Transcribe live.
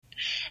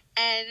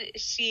And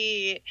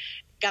she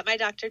got my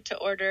doctor to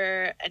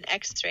order an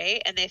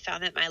x-ray, and they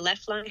found that my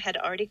left lung had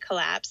already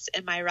collapsed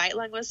and my right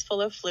lung was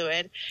full of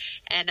fluid,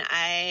 and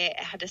I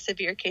had a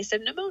severe case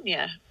of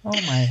pneumonia. Oh my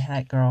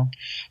heck, girl.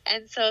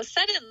 And so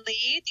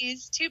suddenly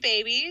these two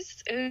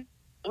babies who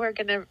were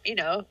going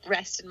to,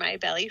 rest in my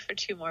belly for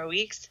 2 more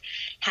weeks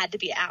had to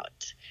be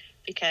out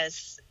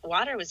because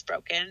water was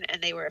broken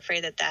and they were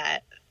afraid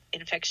that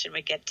infection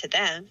would get to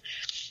them.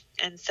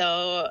 And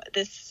so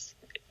this,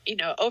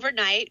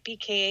 overnight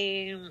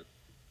became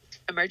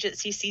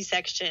emergency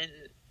C-section.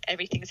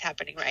 Everything's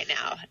happening right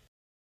now.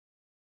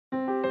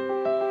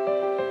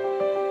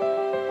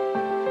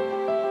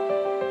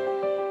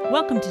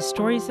 Welcome to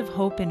Stories of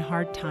Hope in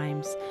Hard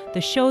Times,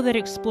 the show that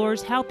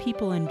explores how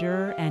people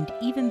endure and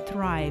even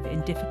thrive in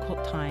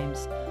difficult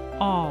times,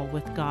 all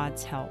with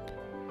God's help.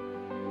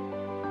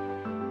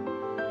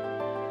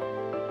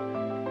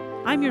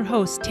 I'm your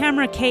host,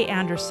 Tamara K.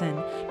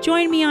 Anderson.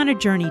 Join me on a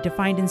journey to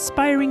find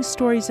inspiring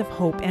stories of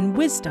hope and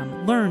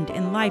wisdom learned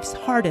in life's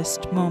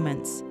hardest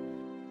moments.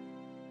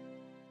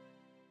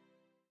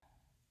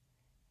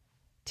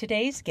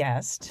 Today's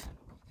guest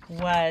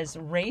was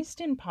raised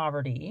in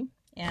poverty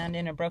and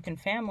in a broken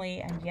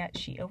family, and yet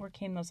she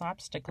overcame those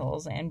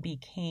obstacles and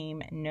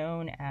became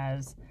known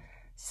as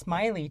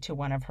Smiley to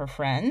one of her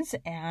friends,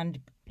 and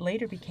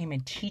later became a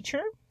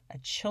teacher, a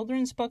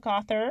children's book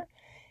author,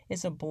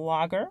 is a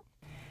blogger.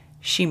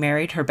 She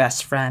married her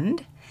best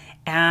friend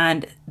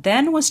and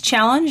then was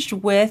challenged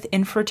with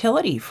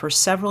infertility for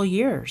several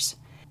years.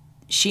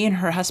 She and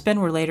her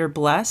husband were later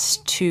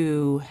blessed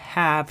to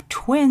have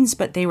twins,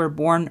 but they were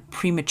born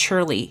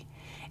prematurely.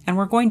 And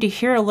we're going to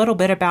hear a little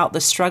bit about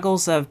the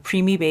struggles of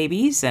preemie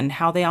babies and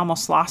how they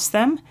almost lost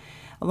them,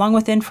 along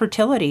with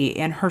infertility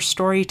in her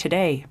story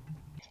today.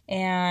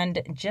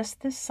 And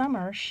just this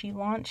summer, she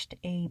launched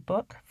a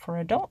book for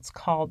adults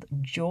called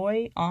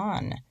Joy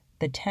On: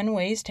 The 10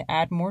 Ways to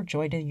Add More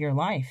Joy to Your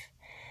Life.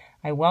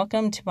 I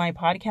welcome to my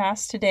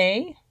podcast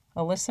today,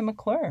 Alyssa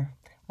McClure.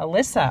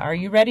 Alyssa, are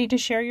you ready to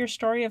share your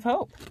story of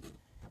hope?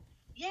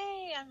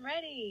 Yay, I'm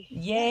ready.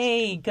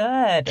 Yay,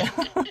 good.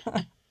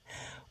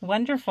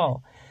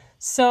 Wonderful.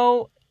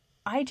 So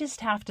I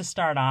just have to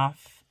start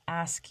off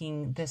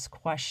asking this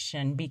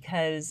question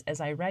because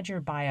as I read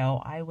your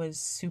bio, I was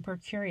super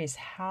curious.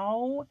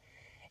 How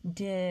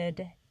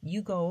did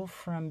you go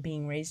from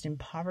being raised in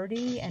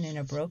poverty and in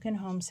a broken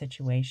home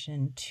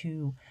situation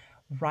to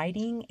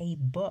writing a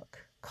book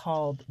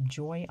called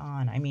Joy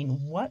On? I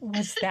mean, what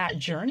was that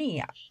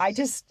journey?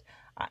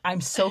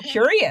 I'm so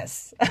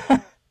curious.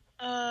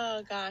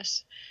 Oh,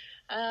 gosh.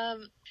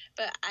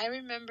 But I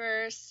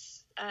remember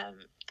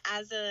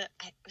it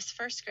was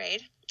first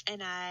grade,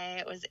 and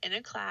I was in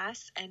a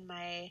class, and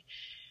my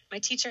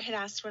teacher had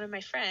asked one of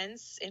my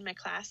friends in my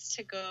class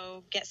to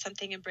go get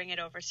something and bring it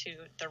over to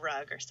the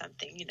rug or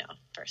something,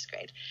 first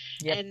grade.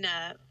 Yep. And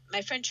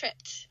my friend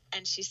tripped,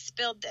 and she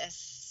spilled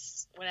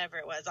this, whatever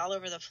it was, all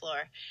over the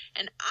floor.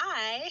 And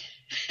I,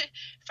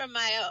 from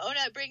my own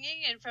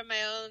upbringing and from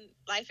my own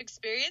life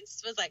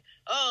experience, was like,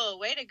 oh,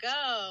 way to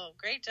go.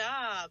 Great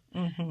job.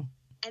 Mm-hmm.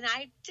 And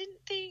I didn't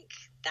think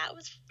that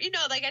was,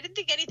 I didn't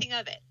think anything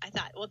of it. I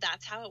thought, well,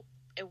 that's how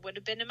it would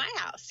have been in my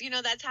house.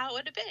 That's how it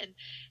would have been.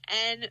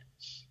 And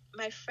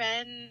my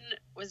friend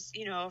was,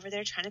 over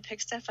there trying to pick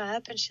stuff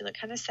up, and she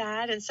looked kind of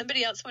sad, and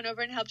somebody else went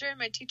over and helped her, and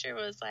my teacher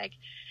was like,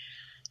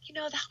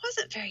 that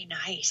wasn't very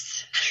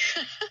nice.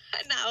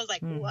 And I was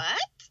like, what?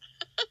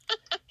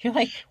 You're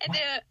like, and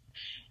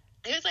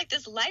it was like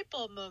this light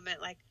bulb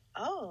moment, like,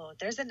 oh,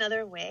 there's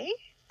another way.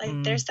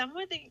 Like there's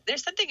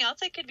something else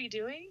I could be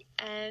doing.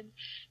 And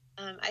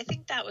I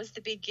think that was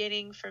the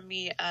beginning for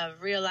me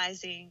of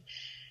realizing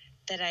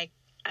that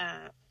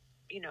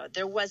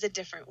there was a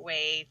different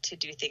way to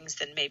do things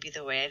than maybe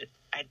the way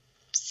I'd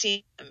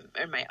seen them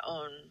in my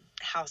own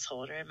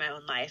household or in my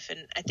own life.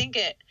 And I think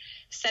it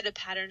set a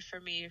pattern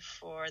for me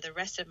for the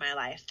rest of my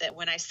life, that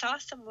when I saw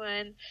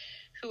someone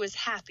who was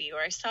happy,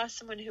 or I saw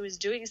someone who was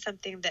doing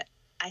something that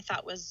I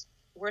thought was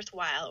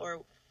worthwhile,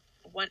 or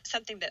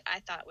something that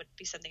I thought would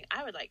be something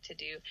I would like to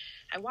do,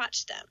 I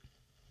watched them.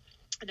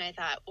 And I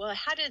thought, well,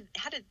 how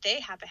did they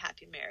have a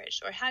happy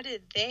marriage? Or how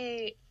did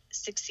they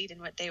succeed in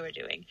what they were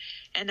doing?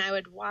 And I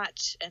would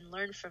watch and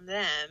learn from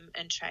them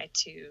and try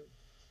to,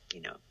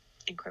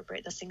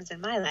 incorporate those things in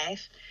my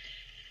life.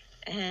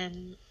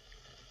 And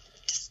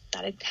just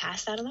thought I'd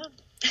pass that along.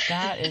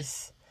 That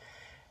is,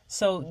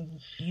 so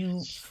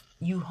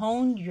you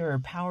honed your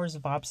powers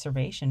of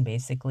observation,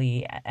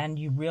 basically, and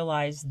you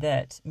realized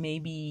that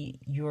maybe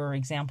your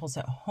examples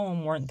at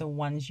home weren't the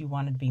ones you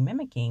wanted to be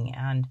mimicking.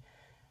 And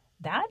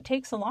that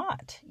takes a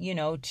lot,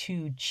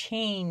 to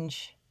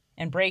change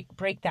and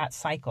break that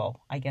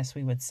cycle, I guess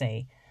we would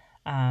say.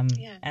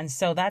 Yeah. And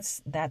so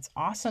that's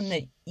awesome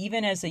that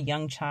even as a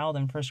young child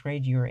in first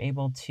grade, you were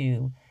able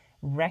to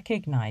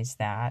recognize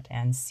that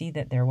and see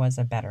that there was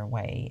a better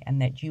way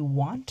and that you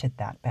wanted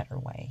that better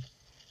way.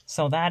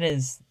 So that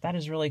is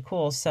really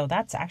cool. So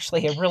that's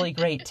actually a really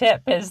great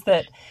tip, is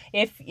that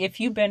if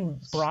you've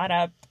been brought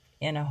up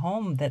in a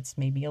home that's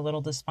maybe a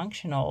little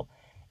dysfunctional,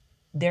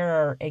 there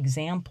are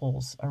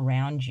examples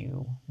around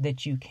you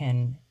that you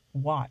can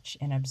watch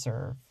and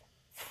observe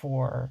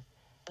for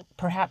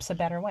perhaps a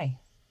better way.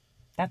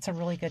 That's a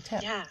really good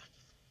tip. Yeah.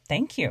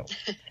 Thank you.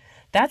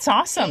 That's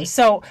awesome.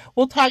 So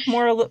we'll talk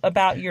more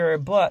about your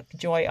book,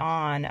 Joy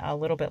On, a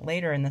little bit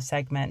later in the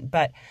segment.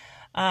 But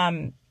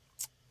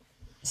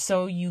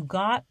so you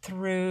got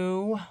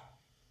through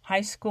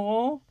high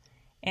school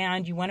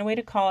and you went away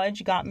to college,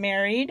 you got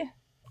married.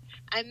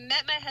 I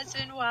met my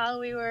husband while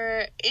we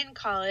were in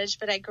college,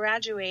 but I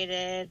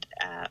graduated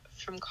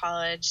from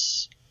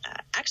college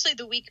actually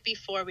the week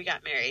before we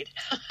got married.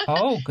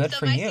 Oh, good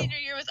for you. So my senior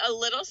year was a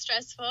little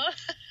stressful.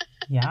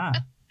 Yeah.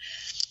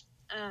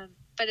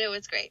 But it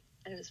was great.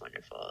 It was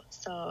wonderful.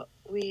 So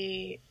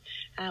we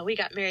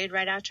got married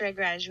right after I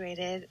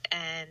graduated,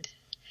 and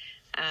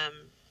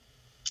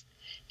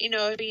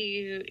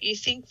you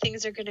think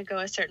things are going to go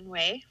a certain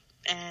way,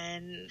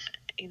 and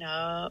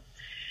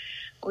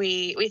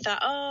we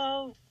thought,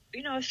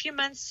 a few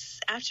months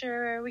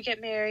after we get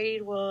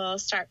married, we'll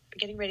start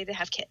getting ready to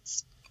have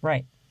kids.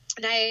 Right.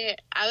 And I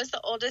was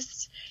the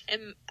oldest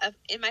in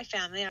my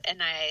family,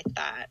 and I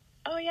thought,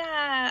 oh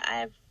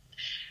yeah,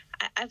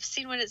 I've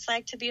seen what it's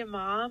like to be a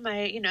mom.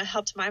 I,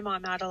 helped my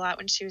mom out a lot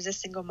when she was a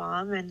single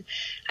mom, and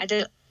I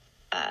did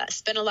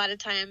spend a lot of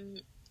time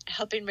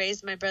helping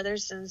raise my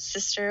brothers and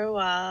sister,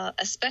 while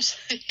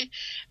especially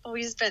when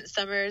we spent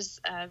summers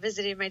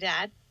visiting my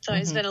dad. So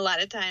I spent a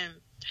lot of time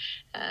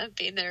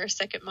being their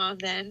second mom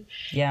then.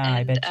 Yeah, and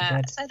I bet you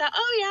did. So I thought,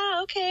 oh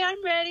yeah, okay,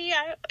 I'm ready.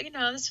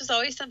 This was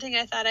always something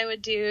I thought I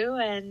would do,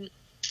 and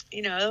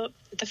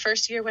the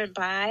first year went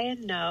by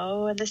and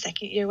no, and the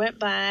second year went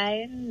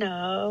by and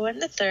no,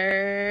 and the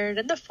third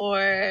and the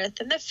fourth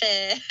and the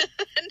fifth.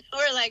 And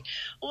we're like,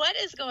 what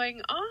is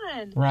going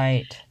on?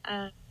 Right.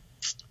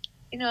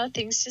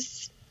 Things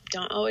just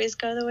don't always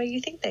go the way you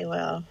think they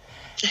will.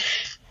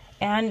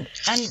 And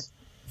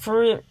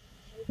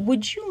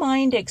would you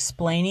mind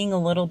explaining a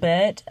little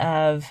bit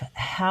of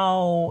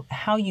how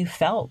you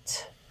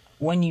felt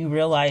when you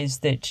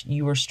realized that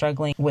you were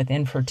struggling with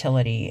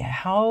infertility?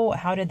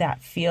 How did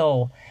that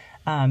feel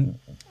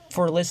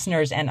for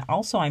listeners? And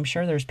also, I'm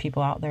sure there's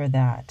people out there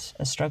that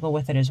struggle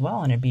with it as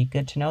well, and it'd be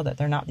good to know that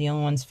they're not the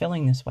only ones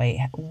feeling this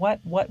way.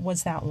 What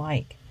was that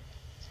like?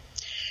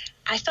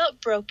 I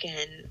felt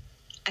broken.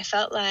 I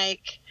felt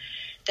like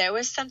there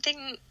was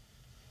something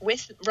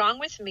wrong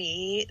with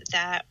me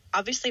that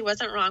obviously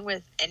wasn't wrong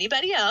with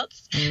anybody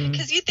else,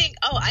 because you think,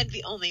 oh, I'm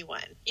the only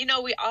one.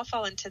 We all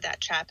fall into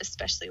that trap,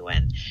 especially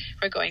when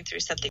we're going through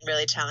something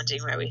really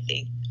challenging, where we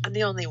think, I'm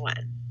the only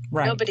one.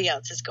 Right. Nobody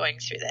else is going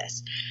through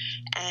this.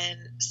 And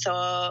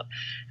so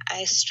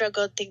I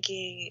struggled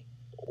thinking,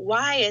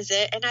 why is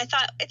it? And I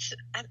thought,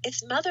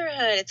 it's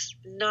motherhood. It's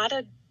not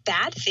a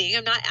bad thing.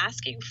 I'm not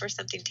asking for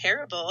something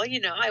terrible. I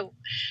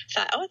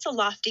thought, oh, it's a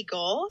lofty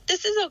goal.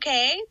 This is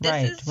okay.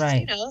 This is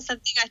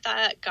something I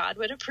thought God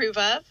would approve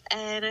of.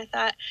 And I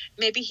thought,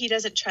 maybe he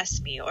doesn't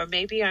trust me, or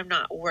maybe I'm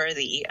not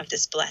worthy of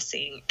this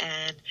blessing.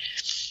 And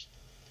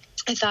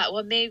I thought,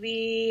 well,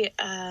 maybe,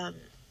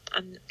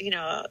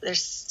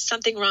 there's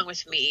something wrong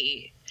with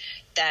me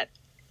that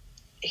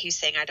he's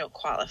saying I don't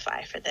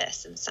qualify for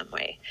this in some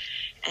way.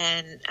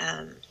 And,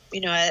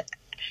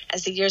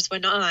 as the years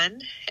went on,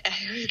 I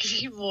was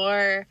getting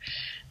more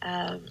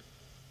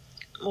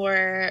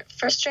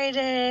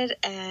frustrated,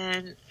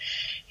 and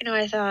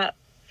I thought,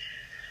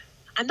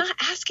 I'm not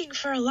asking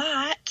for a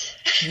lot.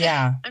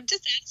 Yeah, I'm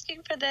just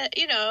asking for the,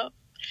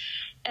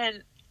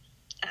 and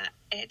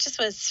it just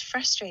was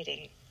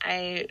frustrating.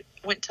 I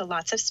went to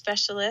lots of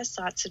specialists,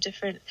 lots of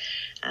different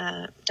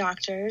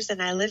doctors,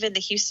 and I live in the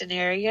Houston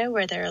area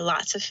where there are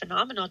lots of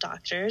phenomenal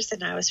doctors,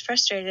 and I was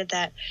frustrated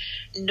that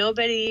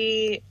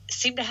nobody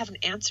seemed to have an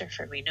answer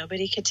for me.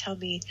 Nobody could tell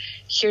me,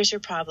 here's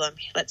your problem,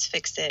 let's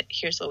fix it,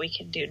 here's what we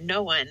can do.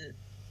 No one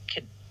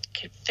could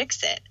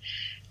fix it.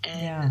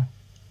 And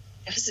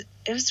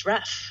it was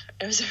rough.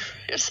 It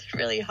was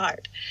really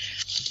hard.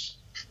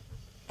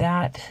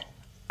 That...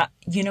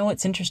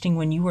 it's interesting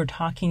when you were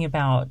talking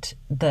about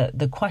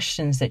the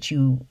questions that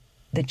you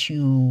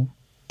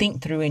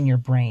think through in your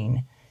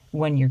brain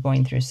when you're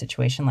going through a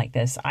situation like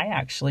this. I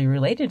actually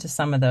related to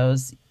some of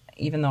those,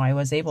 even though I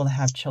was able to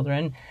have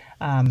children.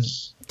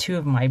 Two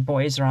of my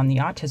boys are on the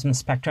autism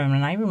spectrum,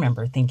 and I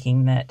remember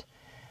thinking that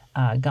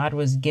God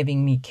was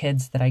giving me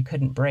kids that I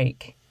couldn't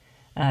break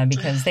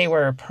because they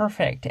were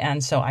perfect,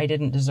 and so I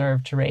didn't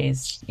deserve to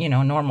raise,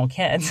 normal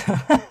kids.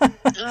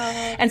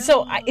 And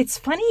so it's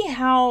funny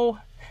how...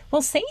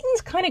 Well,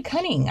 Satan's kind of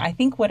cunning. I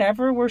think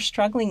whatever we're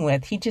struggling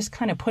with, he just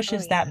kind of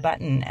pushes that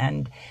button,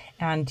 and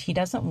he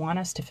doesn't want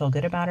us to feel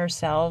good about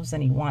ourselves,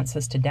 and he wants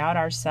us to doubt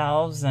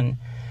ourselves. And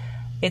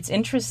it's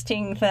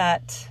interesting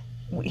that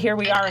here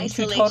we are in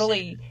two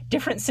totally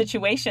different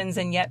situations,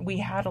 and yet we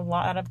had a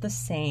lot of the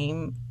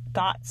same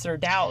thoughts or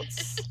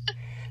doubts.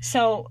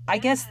 So I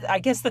guess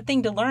the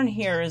thing to learn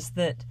here is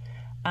that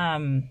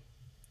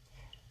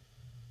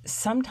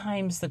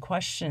sometimes the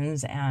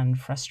questions and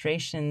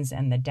frustrations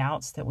and the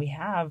doubts that we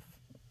have,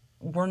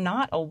 we're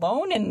not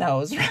alone in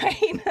those,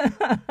 right?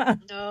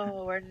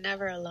 No, we're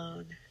never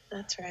alone.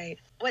 That's right.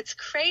 What's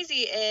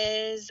crazy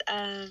is,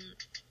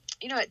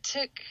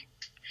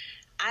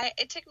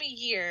 it took me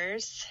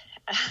years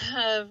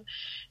of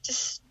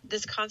just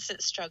this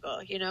constant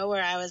struggle,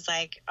 where I was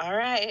like, all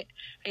right,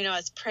 I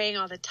was praying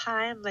all the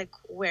time, like,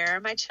 where are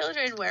my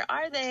children? Where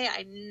are they?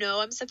 I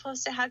know I'm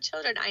supposed to have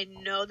children. I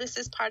know this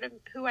is part of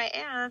who I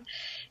am.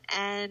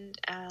 And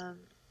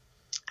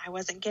I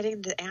wasn't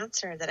getting the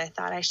answer that I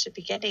thought I should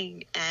be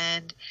getting.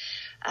 And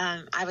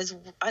I was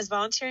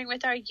volunteering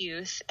with our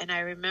youth, and I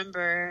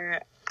remember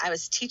I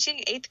was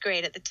teaching 8th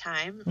grade at the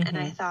time, and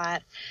I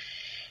thought,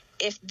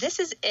 if this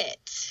is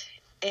it,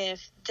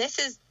 if this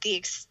is the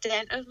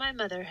extent of my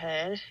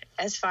motherhood,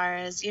 as far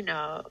as,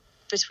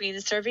 between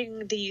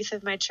serving the youth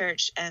of my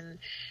church and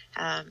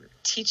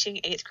teaching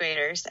 8th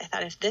graders, I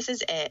thought, if this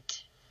is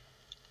it,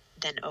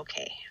 then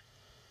okay.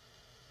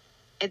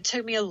 It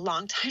took me a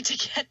long time to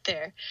get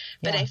there,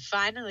 but I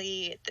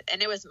finally,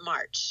 and it was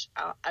March.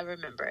 I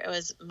remember it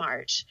was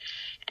March,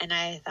 and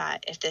I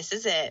thought, if this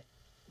is it,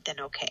 then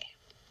okay.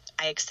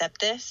 I accept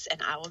this,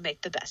 and I will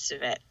make the best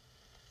of it.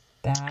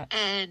 That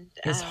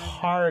is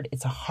hard.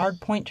 It's a hard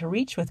point to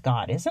reach with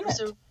God, isn't it?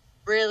 It's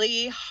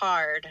really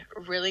hard.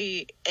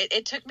 Really,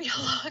 it took me a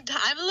long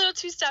time. I'm a little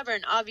too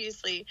stubborn,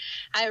 obviously.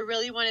 I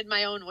really wanted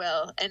my own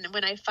will. And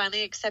when I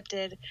finally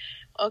accepted,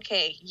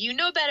 okay, you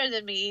know better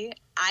than me.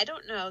 I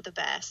don't know the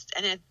best.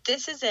 And if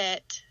this is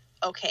it,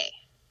 okay,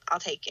 I'll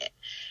take it.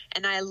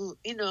 And I,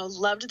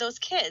 loved those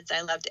kids.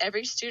 I loved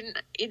every student.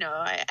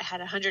 I had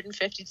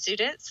 150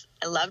 students.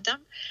 I loved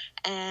them.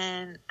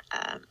 And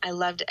I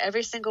loved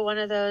every single one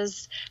of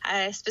those.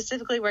 I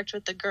specifically worked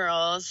with the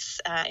girls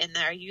in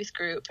our youth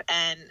group,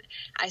 and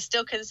I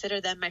still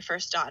consider them my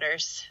first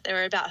daughters. There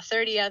were about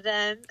 30 of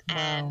them,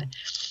 and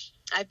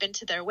I've been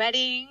to their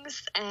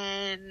weddings,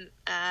 and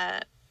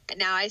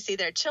now I see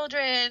their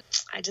children.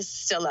 I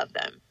just still love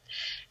them.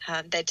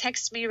 They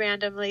text me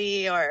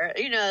randomly, or,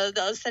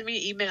 they'll send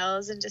me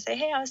emails and just say,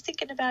 hey, I was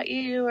thinking about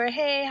you, or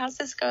hey, how's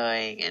this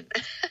going? And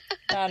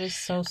that is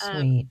so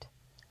sweet.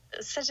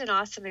 Such an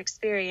awesome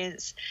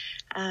experience.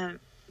 But,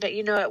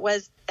 it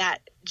was that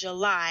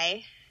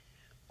July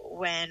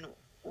when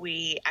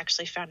we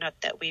actually found out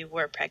that we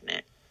were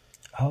pregnant.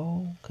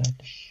 Oh, good.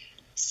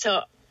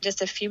 So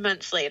just a few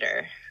months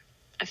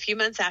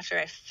after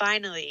I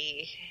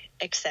finally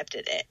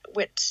accepted it,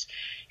 which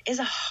is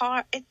it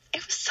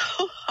was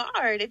so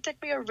hard. It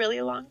took me a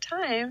really long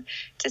time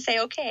to say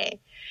okay.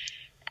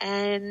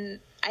 And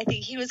I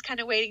think he was kind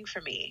of waiting for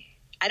me.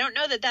 I don't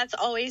know that that's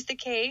always the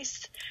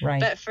case,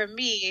 right? But for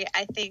me,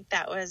 I think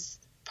that was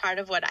part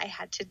of what I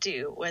had to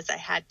do, was I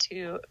had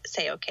to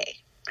say okay.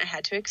 I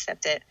had to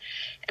accept it.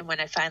 And when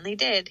I finally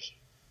did,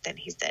 then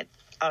he said,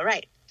 all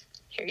right,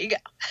 here you go.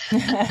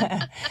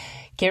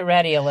 Get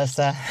ready,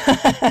 Alyssa.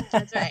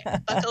 That's right.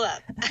 Buckle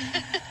up.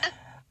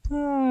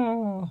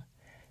 Oh.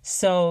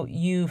 So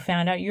you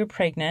found out you were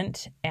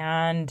pregnant,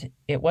 and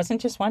it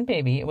wasn't just one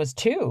baby, it was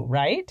 2,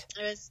 right?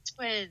 It was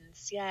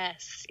twins.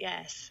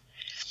 Yes.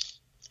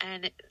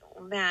 And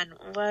man,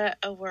 what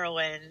a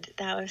whirlwind.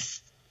 That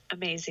was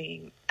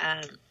amazing.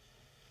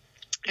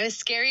 It was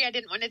scary. I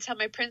didn't want to tell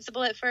my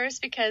principal at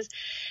first, because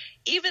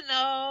even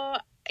though,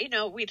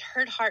 we'd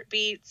heard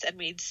heartbeats and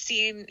we'd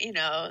seen,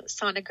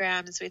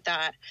 sonograms, we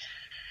thought,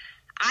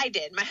 I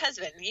did. My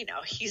husband,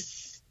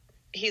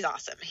 he's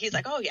awesome. He's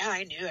like, oh yeah,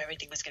 I knew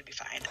everything was going to be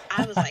fine.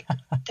 I was like,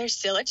 there's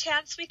still a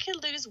chance we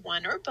could lose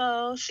one or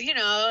both,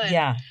 And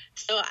yeah.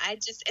 So I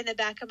just, in the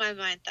back of my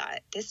mind, thought,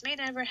 this may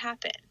never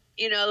happen.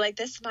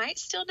 This might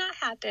still not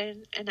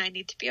happen, and I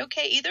need to be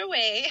okay either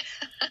way.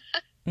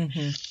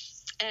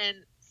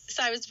 And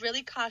so I was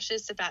really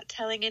cautious about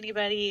telling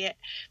anybody.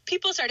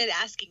 People started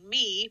asking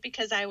me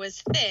because I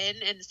was thin,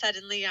 and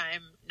suddenly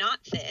I'm not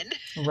thin.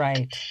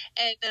 Right.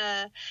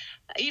 And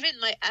even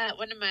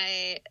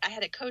I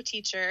had a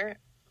co-teacher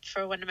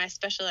for one of my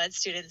special ed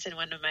students in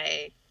one of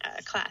my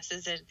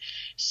classes, and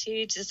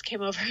she just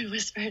came over and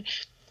whispered,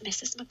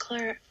 Mrs.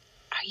 McClure,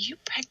 are you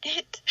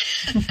pregnant?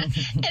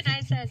 And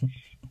I said,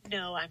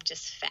 no, I'm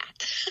just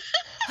fat.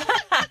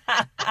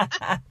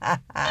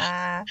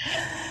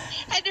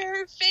 And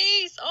her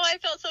face, I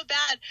felt so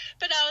bad.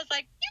 But I was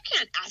like, you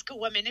can't ask a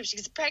woman if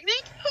she's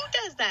pregnant. Who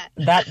does that?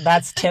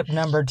 That's tip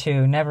number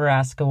 2. Never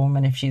ask a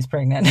woman if she's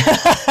pregnant.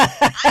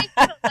 I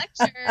did a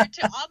lecture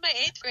to all my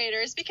 8th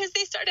graders because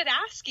they started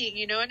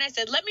asking, and I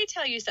said, let me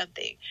tell you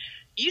something.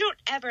 You don't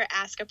ever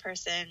ask a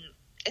person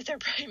if they're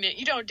pregnant.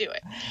 You don't do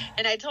it.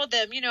 And I told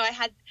them, and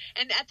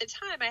at the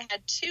time I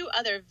had 2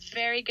 other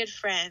very good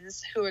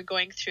friends who were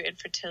going through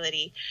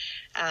infertility.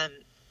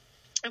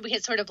 And we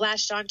had sort of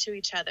latched onto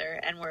each other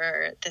and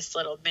were this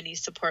little mini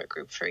support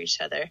group for each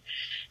other.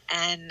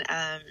 And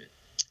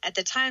at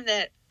the time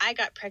that I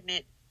got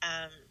pregnant,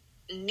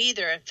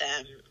 neither of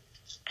them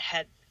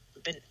had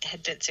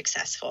been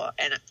successful.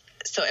 And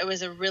so it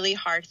was a really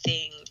hard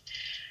thing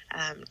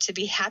to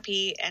be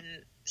happy and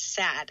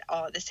sad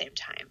all at the same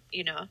time,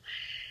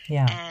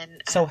 Yeah.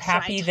 And so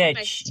happy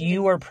that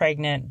you were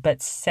pregnant,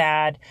 but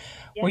sad.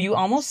 Yes. Were you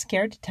almost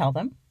scared to tell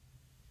them?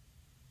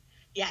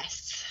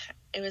 Yes.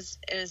 It was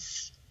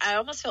I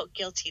almost felt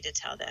guilty to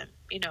tell them,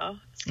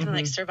 it's kind of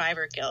like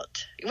survivor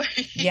guilt.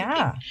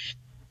 Yeah.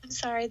 I'm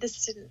sorry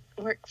this didn't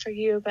work for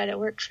you, but it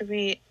worked for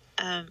me.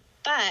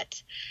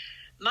 But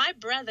my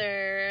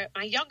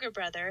younger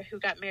brother, who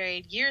got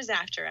married years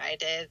after I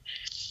did,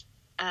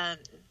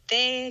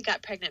 they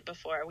got pregnant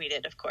before we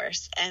did, of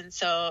course. And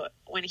so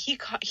when he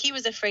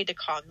was afraid to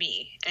call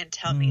me and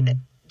tell me that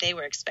they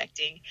were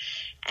expecting.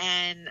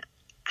 And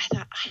I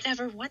thought, I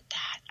never want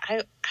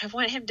that. I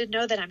want him to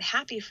know that I'm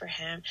happy for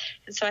him.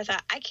 And so I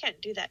thought, I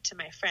can't do that to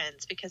my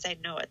friends because I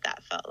know what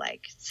that felt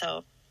like.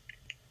 So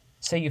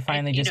you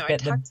finally just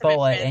bit the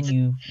bullet and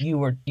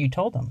you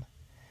told them.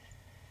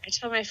 I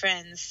told my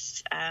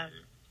friends, and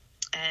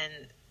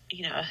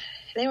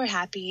they were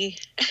happy.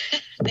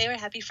 They were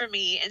happy for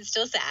me and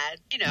still sad.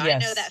 Yes. I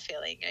know that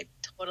feeling. I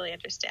totally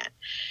understand.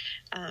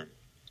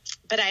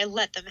 But I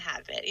let them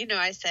have it.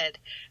 I said,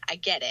 I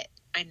get it.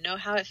 I know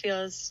how it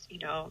feels. You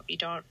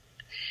don't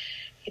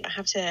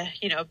have to,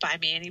 buy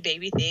me any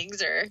baby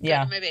things or go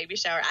to my baby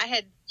shower. I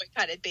had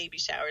boycotted baby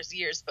showers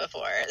years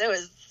before. That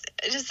was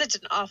just such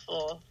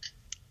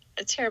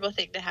a terrible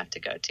thing to have to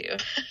go to.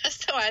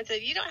 So I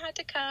said, you don't have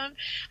to come.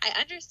 I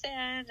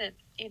understand. And,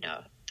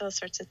 those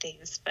sorts of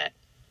things, but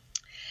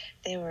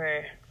they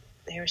were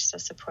still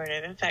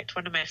supportive. In fact,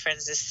 one of my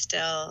friends is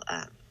still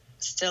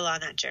on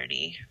that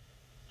journey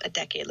a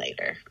decade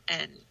later.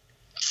 And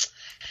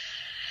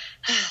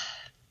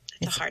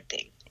it's a hard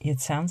thing. It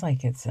sounds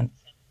like it's an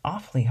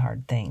awfully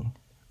hard thing.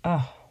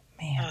 Oh,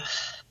 man.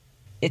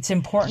 It's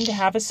important to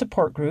have a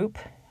support group.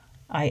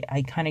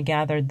 I kind of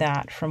gathered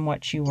that from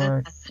what you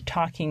were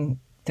talking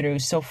through.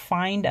 So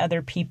find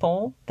other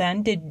people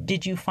then.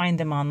 Did you find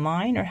them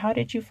online, or how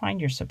did you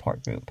find your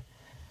support group?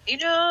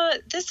 It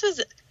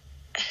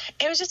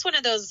was just one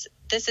of those,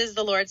 this is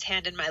the Lord's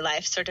hand in my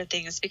life sort of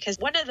things, because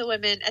one of the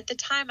women at the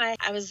time, I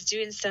was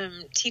doing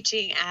some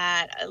teaching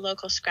at a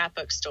local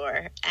scrapbook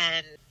store,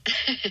 and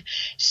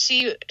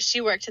she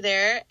worked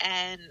there,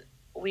 and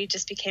we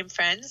just became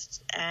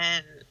friends,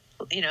 and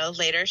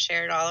later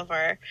shared all of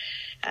our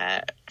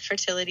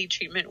fertility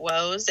treatment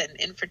woes and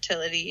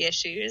infertility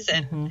issues.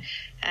 And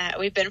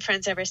we've been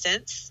friends ever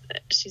since.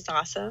 She's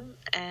awesome.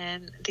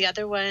 And the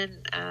other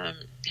one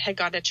had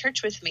gone to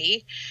church with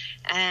me.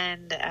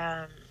 And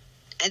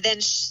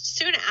then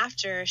soon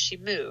after she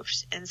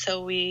moved. And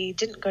so we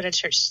didn't go to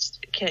church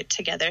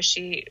together.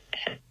 She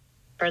had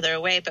further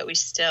away, but we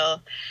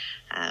still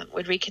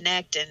would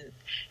reconnect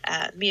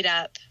and meet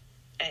up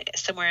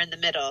somewhere in the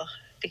middle,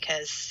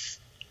 because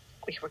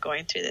we were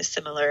going through this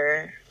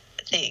similar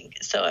thing.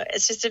 So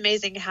it's just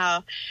amazing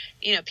how,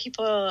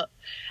 people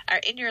are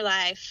in your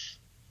life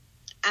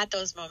at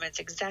those moments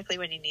exactly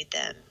when you need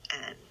them.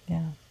 And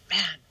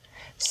man.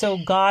 So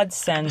God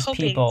sends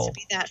people to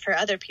be that for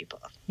other people.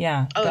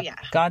 Yeah. Yeah.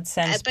 God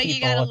sends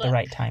people at the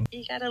right time.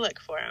 You got to look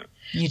for them.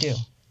 You do.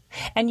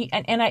 And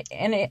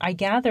I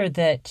gather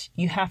that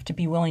you have to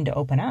be willing to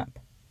open up.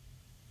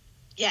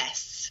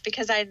 Yes,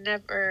 because I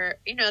never,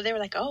 they were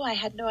like, oh, I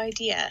had no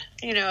idea,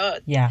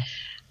 Yeah.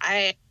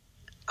 I,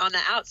 on the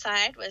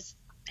outside, was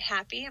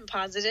happy and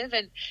positive.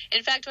 And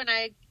in fact, when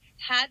I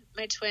had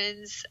my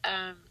twins,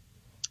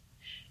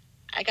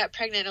 I got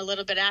pregnant a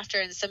little bit after,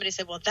 and somebody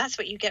said, well, that's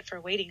what you get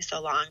for waiting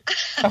so long.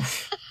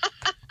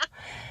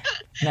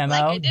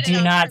 Memo,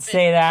 do not purpose.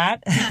 Say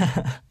that.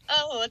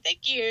 Oh,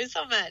 thank you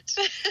so much.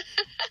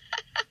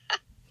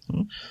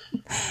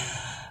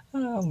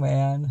 Oh,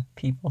 man.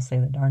 People say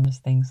the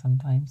darndest things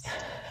sometimes.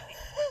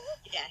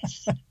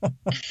 Yes.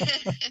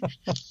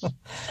 So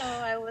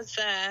I was,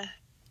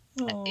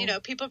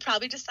 people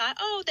probably just thought,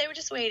 oh, they were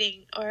just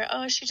waiting, or,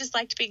 oh, she just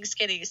liked being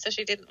skinny, so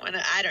she didn't want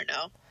to, I don't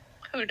know.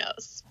 Who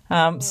knows?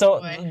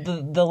 So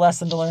the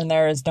lesson to learn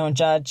there is don't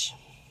judge.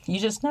 You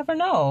just never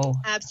know.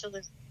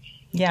 Absolutely.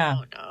 Yeah.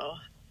 Don't know.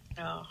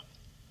 No.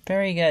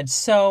 Very good.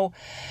 So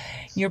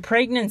your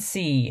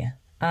pregnancy,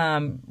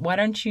 why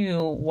don't you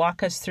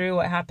walk us through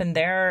what happened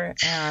there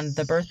and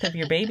the birth of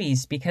your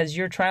babies? Because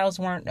your trials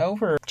weren't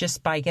over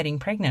just by getting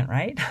pregnant,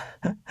 right?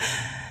 I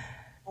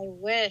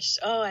wish.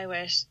 Oh, I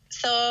wish.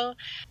 So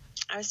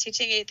I was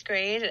teaching 8th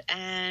grade,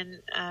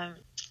 and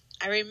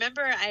I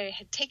remember I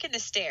had taken the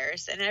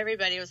stairs, and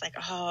everybody was like,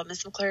 oh,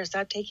 Miss McClure,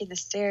 stop taking the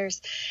stairs.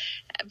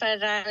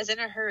 But I was in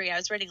a hurry. I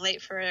was running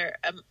late for it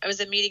was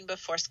a meeting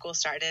before school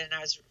started, and I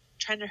was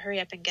trying to hurry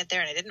up and get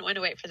there, and I didn't want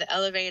to wait for the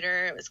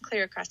elevator. It was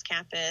clear across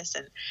campus.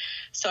 And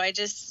so I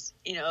just,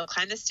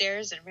 climbed the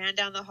stairs and ran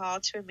down the hall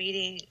to a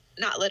meeting.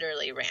 Not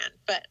literally ran,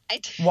 but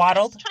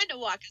waddled. I was trying to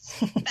walk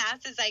as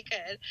fast as I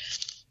could.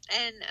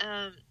 And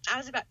I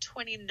was about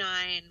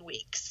 29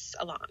 weeks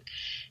along.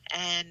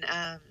 And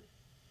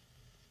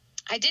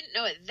I didn't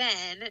know it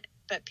then,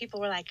 but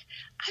people were like,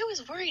 I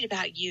was worried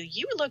about you.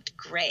 You looked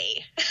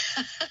gray.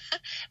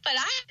 But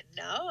I didn't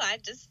know. I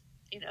just,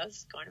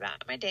 was going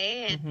about my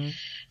day. And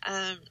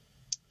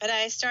but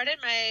I started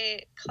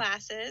my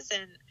classes,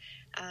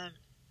 and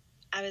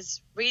I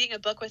was reading a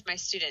book with my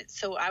students.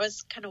 So I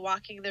was kind of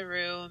walking the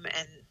room,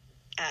 and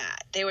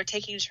they were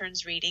taking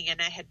turns reading,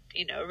 and I had,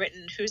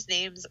 written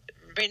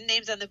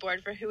names on the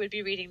board for who would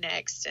be reading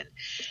next.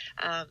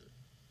 And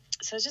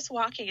so I was just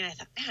walking, and I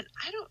thought, man,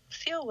 I don't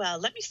feel well.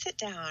 Let me sit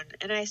down.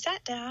 And I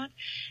sat down,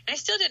 and I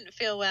still didn't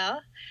feel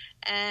well.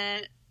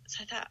 And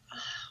so I thought,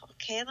 oh,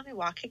 okay, let me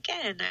walk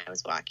again. And I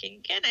was walking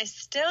again. I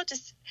still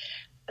just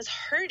was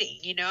hurting,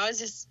 I was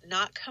just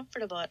not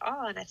comfortable at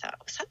all. And I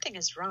thought, something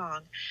is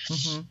wrong.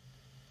 Mm-hmm.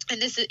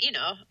 And this is,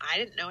 I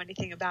didn't know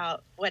anything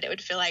about what it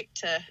would feel like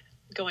to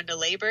go into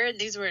labor. And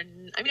these were,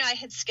 I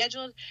had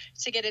scheduled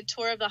to get a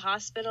tour of the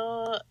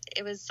hospital.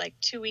 It was like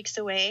 2 weeks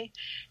away,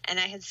 and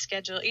I had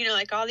scheduled,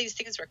 like all these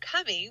things were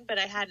coming, but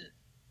I hadn't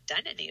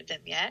done any of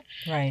them yet.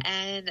 Right.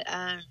 And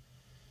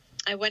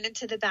I went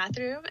into the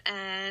bathroom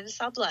and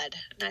saw blood,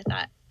 and I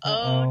thought,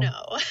 Uh-oh. oh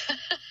no.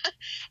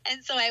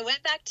 And so I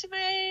went back to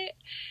my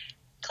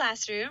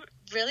classroom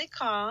really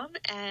calm,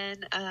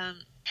 and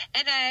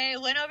I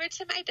went over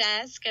to my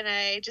desk, and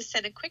I just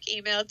sent a quick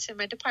email to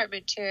my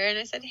department chair, and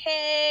I said,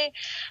 hey,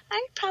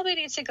 I probably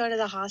need to go to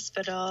the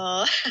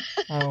hospital.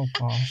 Oh,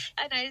 gosh.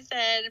 And I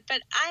said,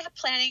 but I have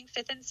planning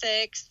 5th and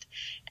 6th.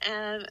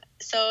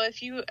 So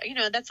if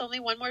that's only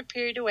one more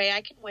period away,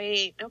 I can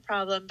wait, no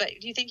problem. But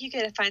do you think you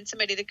could find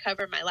somebody to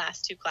cover my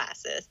last 2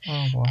 classes?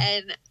 Oh, boy.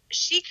 And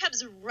she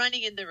comes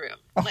running in the room,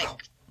 like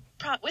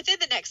within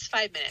the next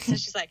 5 minutes. And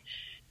she's like,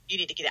 you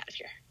need to get out of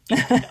here.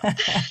 I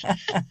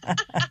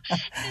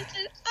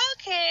said,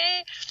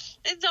 okay.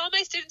 And so all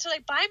my students are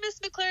like, bye, Miss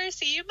McClure,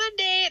 see you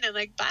Monday. And I'm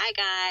like, bye,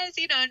 guys,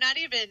 not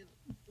even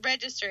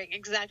registering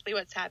exactly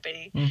what's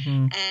happening.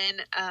 Mm-hmm.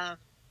 And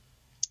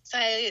so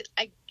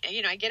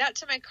I get out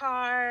to my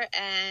car,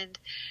 and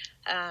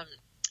I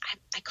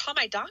call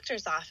my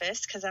doctor's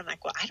office, because I'm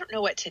like, well, I don't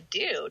know what to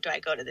do. Do I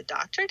go to the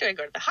doctor? Do I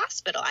go to the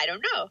hospital? I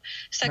don't know.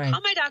 So I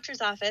call my doctor's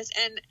office,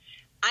 and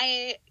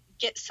I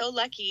get so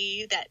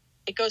lucky that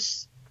it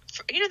goes,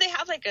 they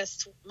have like a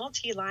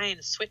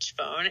multi-line switch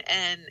phone,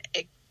 and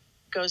it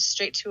goes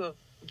straight to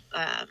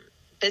a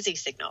busy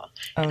signal.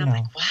 Oh, and I'm no.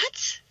 like,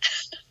 what?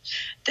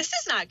 This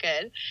is not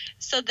good.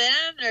 So then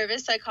I'm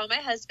nervous. So I call my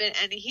husband,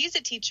 and he's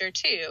a teacher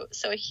too.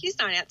 So he's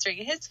not answering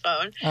his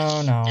phone.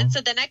 Oh, no. And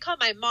so then I call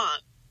my mom.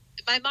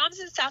 My mom's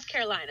in South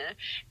Carolina,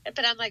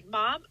 but I'm like,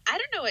 Mom, I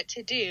don't know what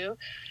to do.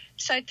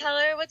 So I tell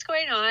her what's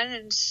going on,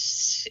 and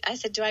I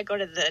said, do I go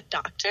to the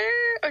doctor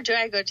or do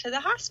I go to the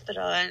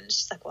hospital? And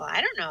she's like, well,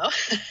 I don't know.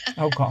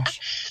 Oh,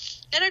 gosh.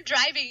 And I'm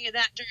driving in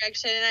that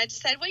direction, and I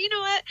just said, well, you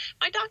know what?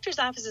 My doctor's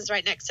office is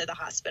right next to the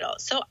hospital,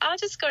 so I'll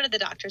just go to the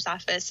doctor's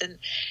office, and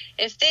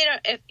if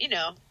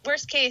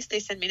worst case, they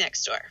send me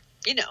next door.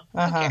 Who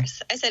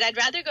cares? I said, I'd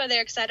rather go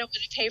there because I don't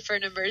want to pay for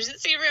an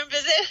emergency room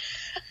visit.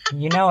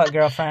 You know it,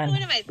 girlfriend.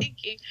 What am I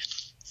thinking?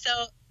 So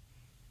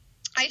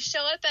I show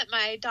up at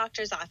my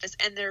doctor's office,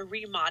 and they're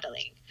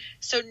remodeling.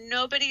 So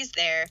nobody's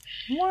there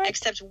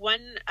except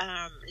one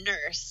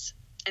nurse.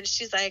 And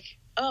she's like,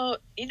 oh,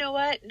 you know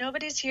what?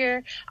 Nobody's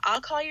here.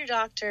 I'll call your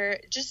doctor.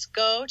 Just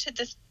go to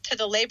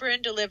the labor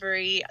and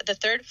delivery, the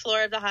 3rd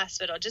floor of the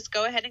hospital. Just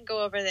go ahead and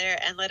go over there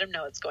and let them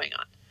know what's going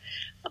on.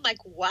 I'm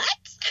like, what?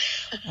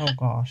 Oh,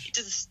 gosh.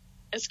 Just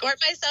escort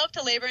myself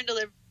to labor and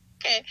delivery.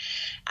 Okay.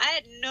 I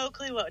had no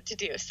clue what to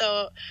do.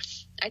 So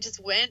I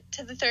just went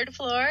to the 3rd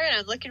floor, and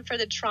I'm looking for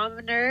the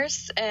trauma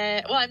nurse.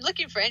 I'm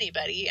looking for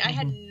anybody. Mm-hmm. I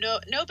had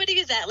nobody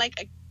is at like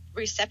a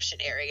reception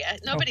area.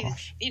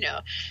 Nobody's,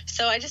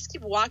 so I just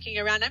keep walking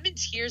around. I'm in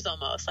tears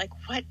almost, like,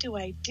 what do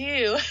I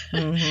do?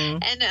 Mm-hmm.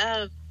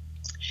 And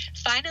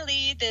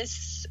finally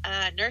this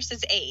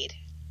nurse's aide,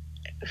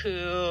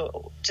 who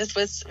just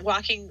was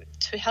walking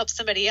to help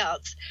somebody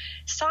else,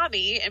 saw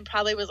me and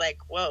probably was like,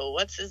 whoa,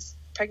 what's this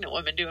pregnant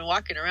woman doing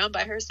walking around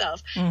by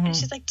herself? Mm-hmm. And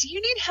she's like, do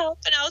you need help?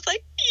 And I was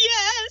like,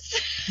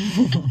 yes.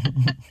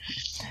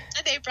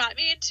 And they brought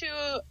me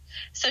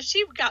so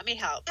she got me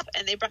help,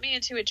 and they brought me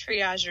into a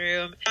triage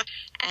room,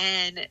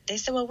 and they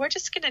said, well, we're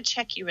just going to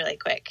check you really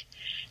quick.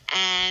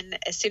 And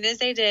as soon as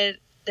they did,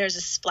 there's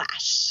a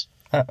splash.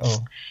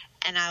 Uh-oh.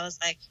 And I was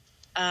like,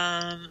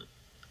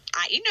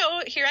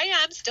 here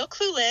I am, still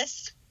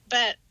clueless,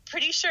 but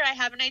pretty sure I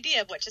have an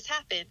idea of what just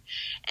happened.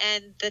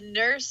 And the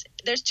nurse,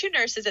 there's 2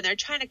 nurses, and they're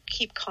trying to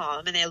keep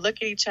calm, and they look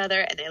at each other,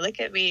 and they look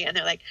at me, and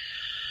they're like,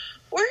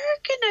 we're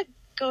going to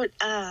go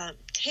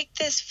take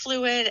this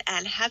fluid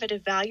and have it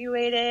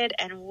evaluated,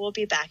 and we'll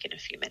be back in a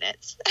few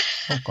minutes.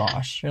 Oh,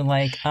 gosh. You're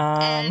like,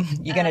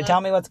 you going to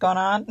tell me what's going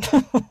on?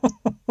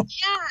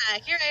 Yeah,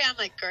 here I am,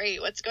 like,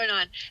 great, what's going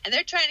on? And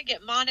they're trying to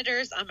get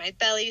monitors on my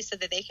belly so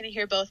that they can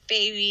hear both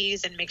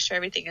babies and make sure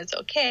everything is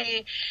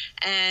okay.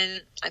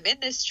 And I'm in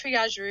this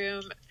triage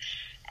room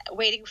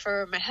waiting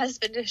for my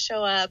husband to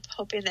show up,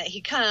 hoping that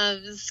he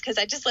comes, because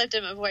I just left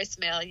him a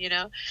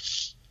voicemail,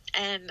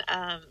 And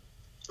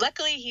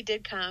luckily he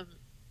did come.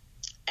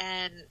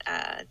 And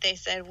they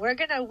said, we're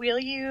going to wheel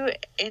you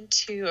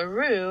into a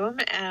room.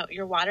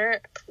 Your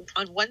water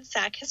on one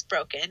sac has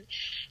broken.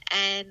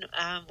 And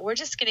we're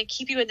just going to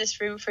keep you in this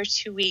room for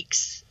 2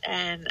 weeks.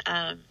 And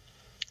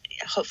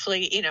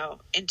hopefully,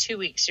 in 2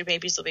 weeks, your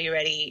babies will be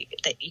ready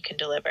that you can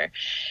deliver.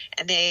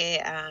 And they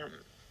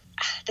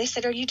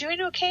said, are you doing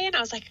okay? And I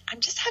was like,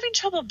 I'm just having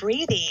trouble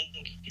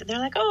breathing. And they're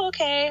like, oh,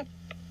 okay.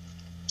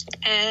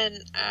 And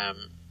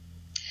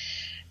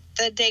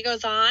the day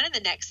goes on and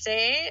the next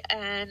day,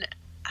 and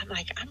I'm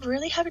like, I'm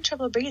really having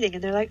trouble breathing.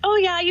 And they're like, oh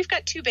yeah, you've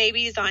got 2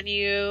 babies on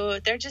you.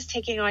 They're just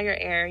taking all your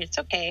air. It's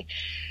okay.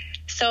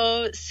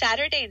 So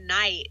Saturday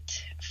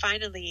night,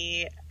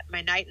 finally,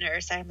 my night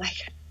nurse, I'm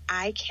like,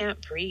 I can't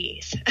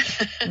breathe.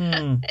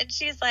 And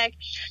she's like,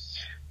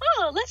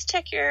 oh, let's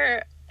check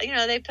your,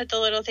 they put the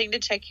little thing to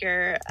check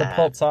the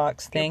pulse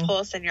ox thing. Your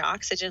pulse and your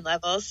oxygen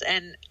levels.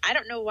 And I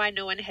don't know why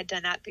no one had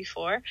done that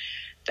before,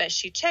 but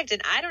she checked,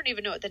 and I don't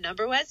even know what the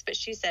number was, but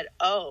she said,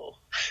 oh,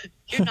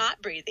 you're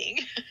not breathing.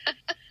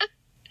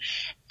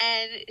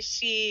 And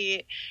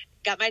she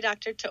got my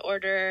doctor to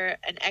order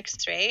an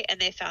x-ray, and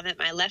they found that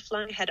my left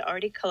lung had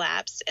already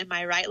collapsed and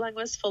my right lung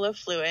was full of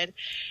fluid,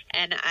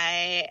 and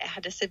I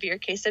had a severe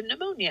case of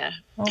pneumonia.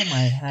 Oh my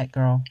heck,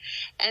 girl.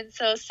 And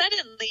so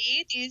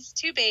suddenly these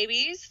 2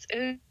 babies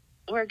who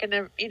were going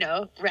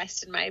to,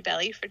 rest in my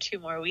belly for 2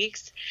 more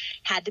weeks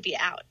had to be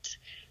out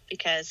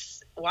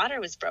because water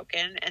was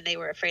broken and they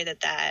were afraid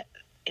that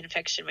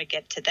infection would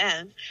get to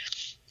them.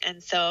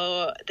 And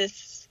so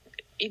this,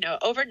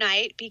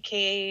 overnight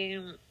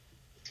became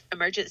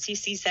emergency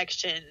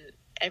C-section.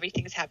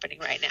 Everything's happening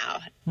right now.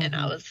 Mm-hmm. And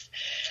I was,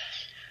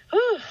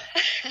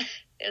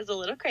 it was a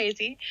little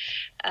crazy.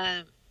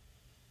 And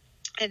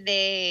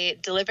they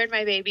delivered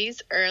my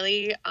babies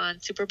early on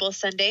Super Bowl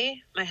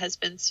Sunday, my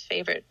husband's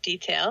favorite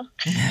detail.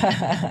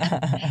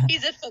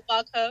 He's a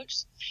football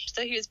coach,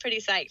 so he was pretty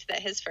psyched that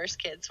his first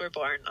kids were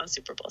born on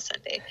Super Bowl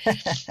Sunday.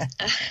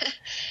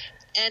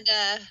 And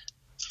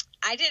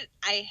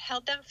I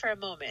held them for a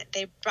moment.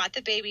 They brought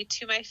the baby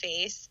to my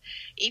face,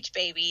 each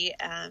baby.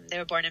 They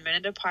were born a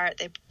minute apart.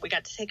 We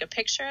got to take a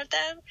picture of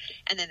them,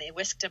 and then they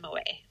whisked them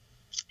away.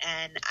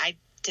 And I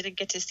didn't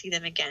get to see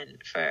them again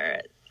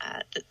for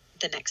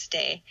the next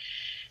day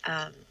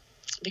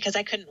because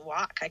I couldn't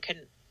walk. I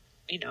couldn't,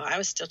 I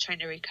was still trying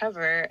to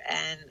recover,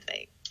 and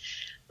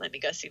let me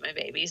go see my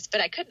babies. But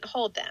I couldn't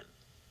hold them.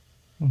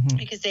 Mm-hmm.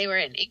 Because they were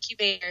in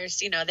incubators,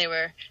 they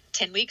were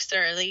 10 weeks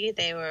early.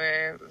 They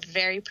were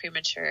very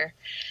premature.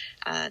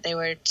 They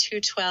were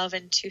 212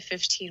 and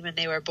 215 when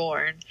they were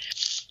born.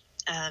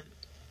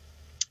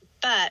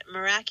 But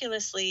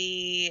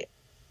miraculously,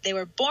 they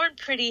were born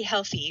pretty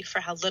healthy for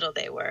how little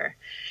they were.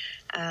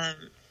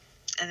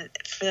 And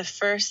for the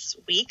first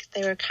week,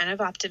 they were kind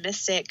of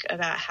optimistic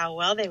about how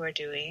well they were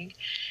doing.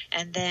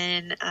 And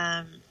then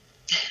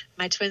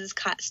my twins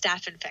caught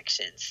staph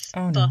infections,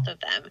 both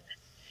of them.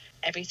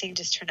 Everything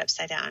just turned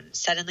upside down.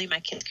 Suddenly my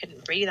kids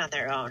couldn't breathe on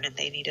their own, and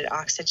they needed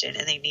oxygen,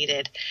 and they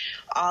needed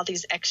all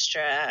these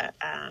extra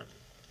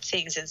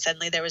things. And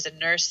suddenly there was a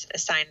nurse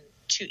assigned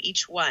to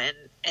each one,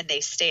 and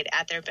they stayed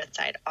at their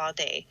bedside all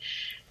day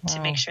to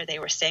make sure they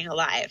were staying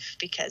alive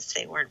because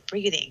they weren't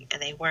breathing, and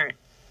they weren't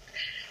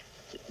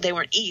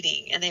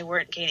eating, and they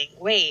weren't gaining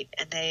weight,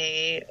 and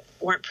they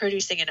weren't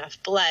producing enough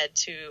blood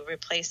to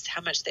replace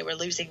how much they were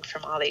losing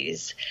from all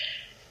these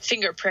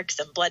finger pricks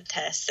and blood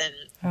tests. And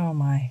oh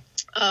my.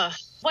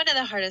 One of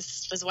the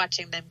hardest was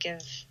watching them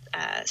give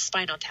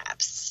spinal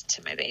taps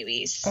to my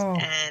babies.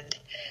 And,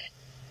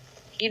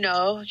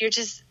 you're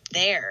just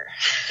there,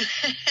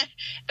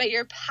 but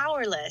you're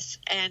powerless.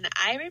 And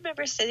I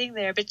remember sitting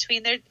there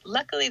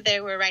luckily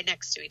they were right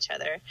next to each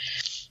other.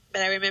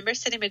 But I remember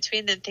sitting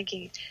between them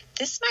thinking,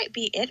 this might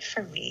be it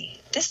for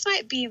me. This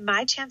might be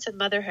my chance of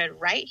motherhood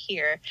right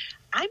here.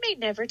 I may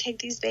never take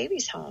these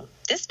babies home.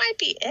 This might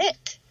be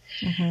it.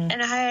 Mm-hmm.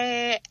 And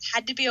I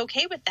had to be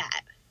okay with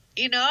that.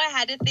 I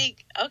had to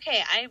think,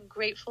 okay, I am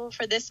grateful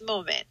for this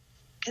moment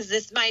because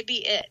this might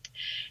be it.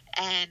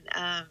 And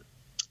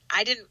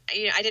I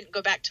didn't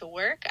go back to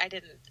work.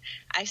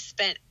 I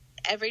spent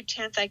every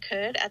chance I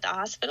could at the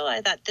hospital.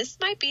 I thought this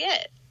might be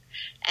it.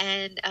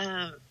 And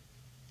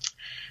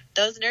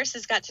those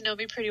nurses got to know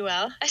me pretty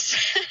well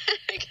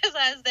because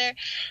I was there.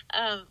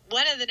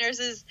 One of the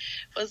nurses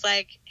was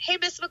like, hey,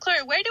 Miss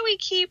McClure, where do we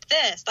keep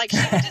this? Like, she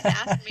would just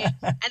ask me,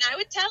 and I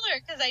would tell her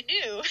because I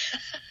knew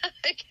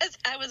because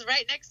I was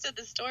right next to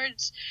the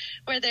storage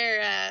where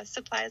their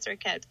supplies were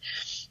kept.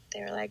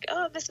 They were like,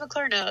 oh, Miss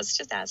McClure knows.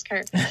 Just ask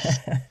her.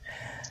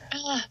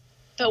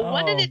 But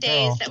one of the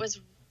days it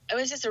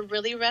was just a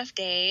really rough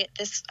day.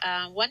 This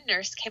one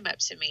nurse came up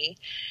to me.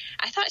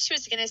 I thought she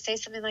was going to say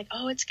something like,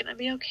 oh, it's going to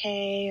be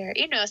okay,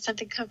 or,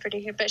 something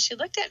comforting. But she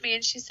looked at me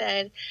and she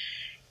said,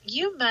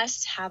 you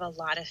must have a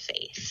lot of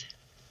faith.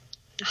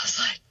 And I was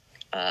like,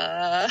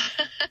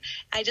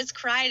 I just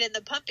cried in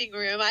the pumping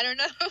room. I don't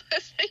know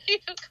if you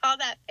call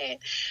that faith.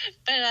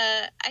 But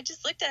I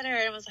just looked at her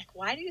and was like,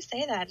 why do you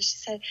say that? And she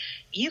said,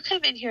 you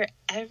come in here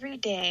every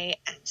day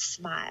and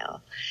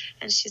smile.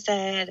 And she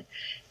said,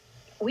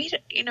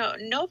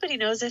 nobody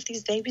knows if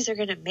these babies are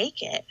going to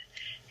make it.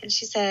 And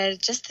she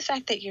said, just the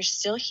fact that you're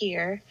still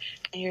here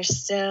and you're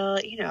still,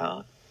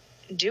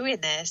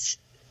 doing this,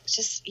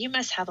 just, you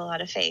must have a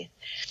lot of faith.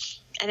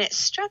 And it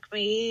struck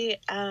me,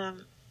 I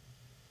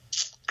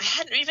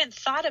hadn't even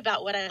thought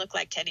about what I look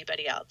like to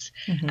anybody else.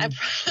 Mm-hmm. I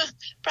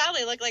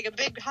probably look like a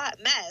big hot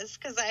mess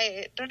because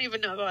I don't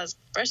even know if I was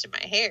brushing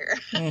my hair.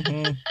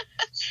 Mm-hmm.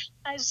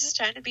 I was just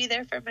trying to be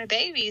there for my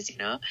babies,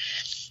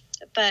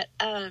 But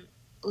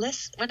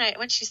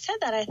when she said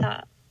that, I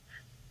thought,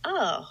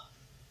 oh,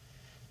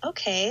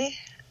 okay.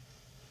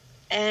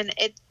 And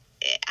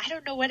I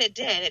don't know what it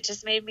did. It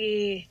just made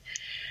me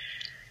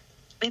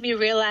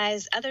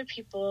realize other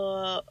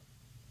people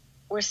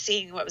were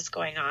seeing what was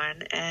going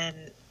on,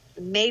 and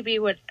maybe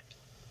what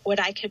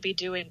I could be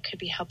doing could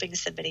be helping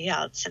somebody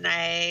else. And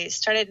I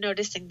started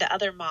noticing the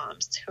other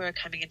moms who were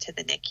coming into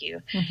the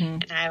NICU.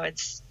 And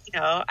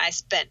I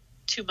spent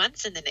 2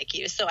 months in the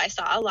NICU, so I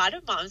saw a lot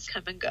of moms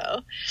come and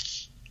go.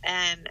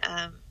 And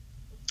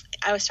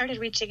I started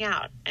reaching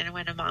out, and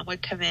when a mom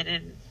would come in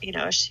and,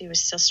 she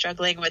was still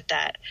struggling with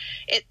that,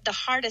 the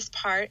hardest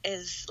part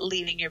is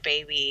leaving your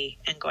baby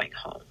and going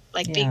home.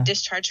 Like being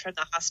discharged from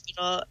the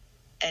hospital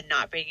and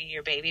not bringing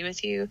your baby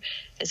with you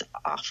is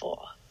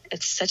awful.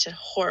 It's such a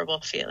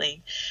horrible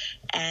feeling.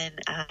 And,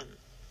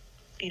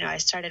 I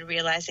started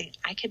realizing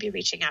I could be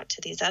reaching out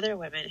to these other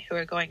women who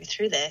are going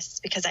through this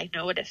because I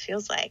know what it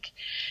feels like.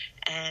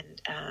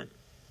 And,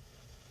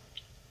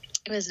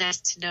 it was nice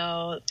to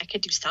know I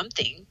could do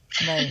something,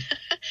 right?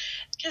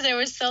 Because there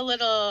was so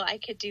little I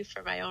could do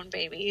for my own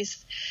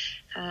babies.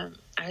 I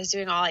was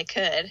doing all I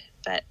could,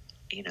 but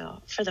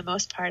for the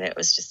most part, it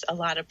was just a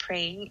lot of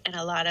praying and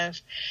a lot of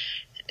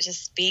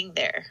just being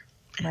there.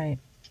 Right.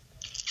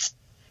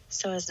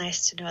 So it was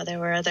nice to know there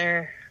were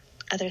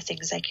other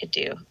things I could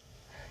do.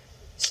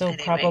 So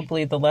anyway.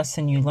 Probably the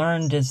lesson you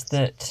learned is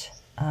that,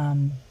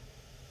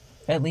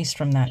 at least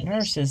from that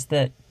nurse, is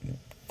that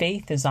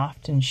faith is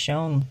often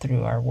shown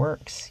through our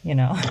works,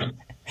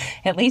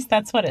 At least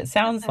that's what it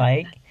sounds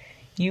like.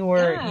 You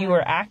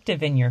were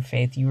active in your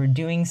faith. You were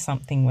doing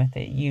something with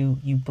it.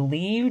 You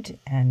believed,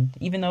 and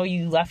even though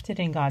you left it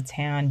in God's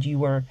hand, you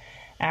were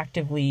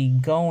actively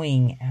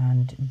going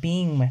and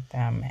being with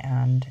them.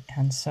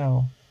 And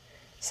so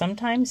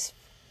sometimes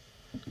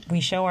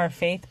we show our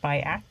faith by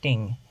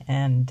acting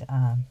and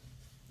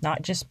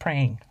not just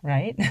praying,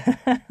 right?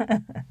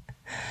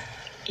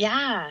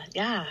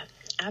 Yeah,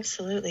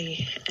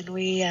 absolutely. And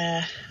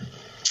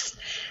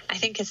I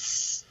think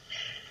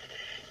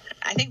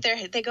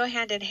they go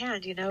hand in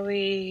hand.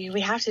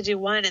 We have to do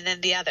one and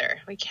then the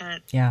other. We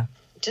can't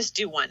just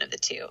do one of the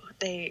two.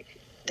 They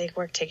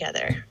work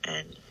together,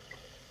 and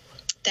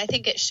I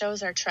think it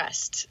shows our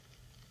trust.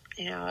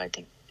 I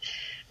think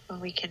when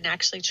we can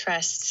actually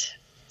trust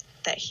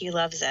that He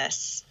loves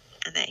us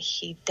and that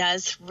He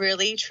does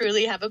really,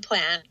 truly have a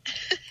plan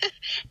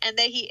and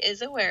that He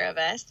is aware of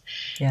us,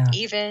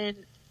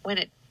 even when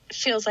it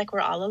feels like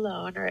we're all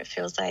alone, or it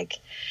feels like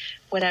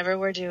whatever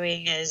we're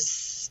doing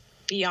is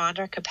beyond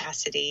our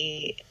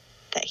capacity,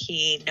 that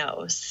He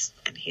knows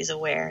and He's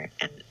aware,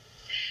 and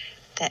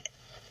that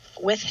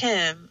with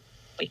Him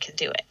we can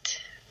do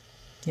it.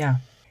 Yeah.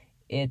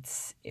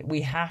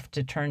 We have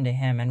to turn to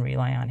Him and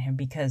rely on Him,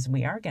 because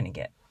we are going to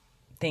get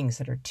things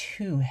that are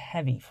too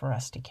heavy for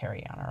us to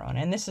carry on our own.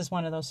 And this is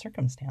one of those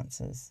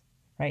circumstances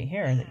right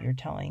here that you're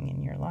telling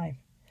in your life.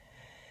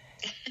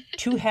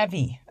 Too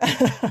heavy.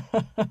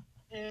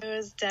 It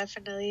was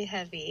definitely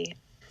heavy.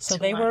 So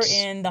they were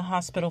in the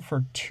hospital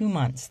for 2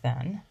 months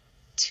then.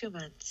 2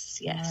 months,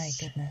 yes. My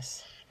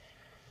goodness.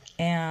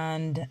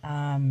 And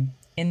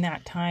in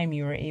that time,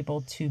 you were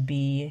able to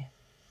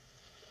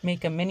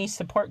make a mini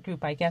support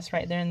group, I guess,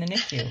 right there in the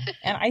NICU.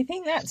 And I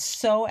think that's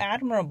so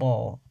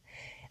admirable.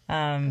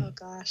 Oh,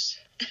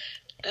 gosh.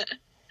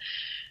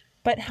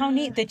 But how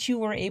neat that you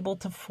were able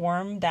to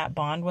form that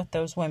bond with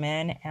those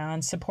women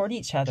and support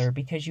each other,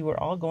 because you were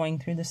all going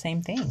through the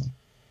same thing.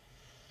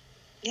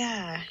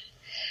 Yeah.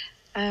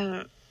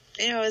 It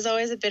was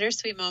always a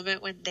bittersweet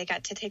moment when they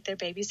got to take their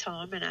babies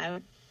home, and I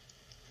would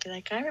be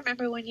like, I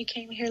remember when you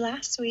came here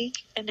last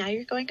week, and now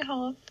you're going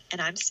home,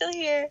 and I'm still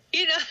here,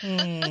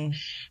 And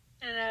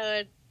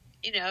I would,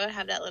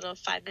 have that little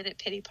 5-minute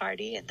pity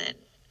party and then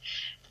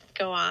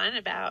go on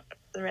about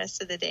the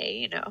rest of the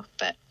day,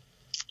 But,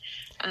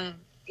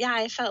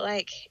 I felt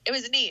like it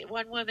was neat.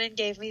 One woman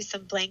gave me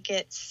some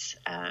blankets.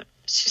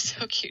 She's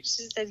so cute.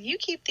 She said, you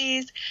keep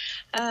these.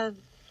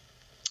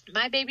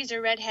 My babies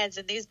are redheads,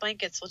 and these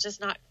blankets will just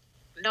not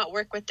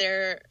work with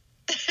their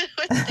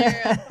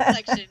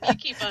complexion. You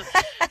keep them.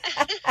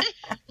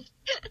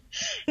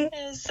 It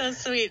was so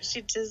sweet.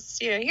 She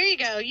just, here you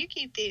go. You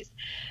keep these.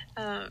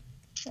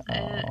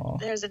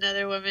 There's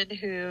another woman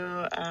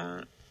who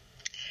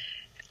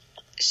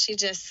she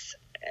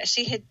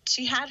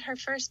had her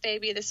first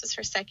baby. This was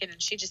her second,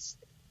 and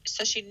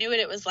so she knew what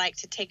it was like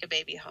to take a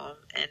baby home,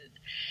 and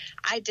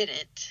I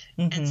didn't.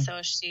 Mm-hmm. And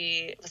so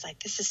she was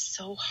like, this is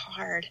so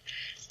hard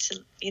to,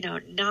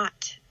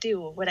 not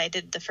do what I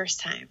did the first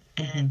time.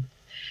 Mm-hmm.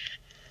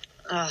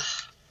 And,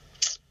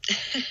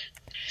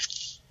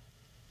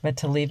 but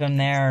to leave them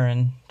there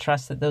and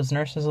trust that those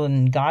nurses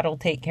and God will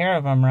take care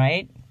of them,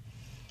 right?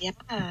 Yeah.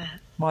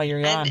 While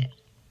you're gone.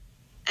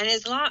 And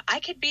as long, I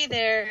could be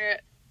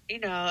there,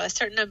 a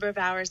certain number of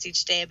hours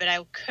each day, but I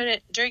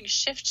couldn't, during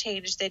shift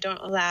change, they don't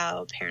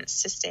allow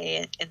parents to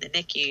stay in the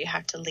NICU. You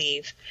have to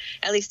leave,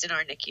 at least in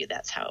our NICU,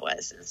 that's how it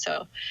was. And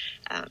so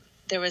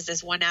there was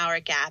this 1 hour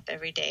gap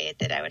every day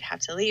that I would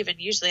have to leave. And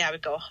usually I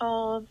would go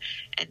home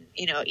and,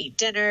 eat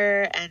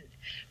dinner. And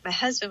my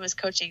husband was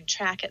coaching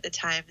track at the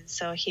time. And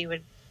so he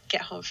would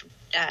get home from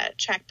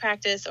track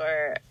practice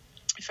or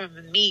from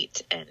a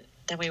meet. And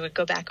then we would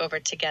go back over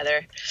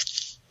together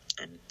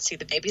and see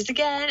the babies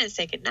again and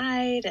say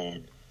goodnight.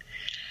 And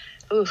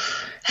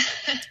oof.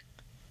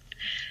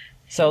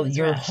 So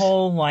your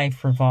whole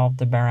life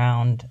revolved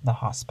around the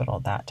hospital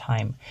at that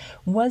time.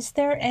 Was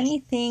there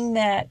anything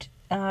that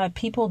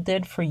people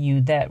did for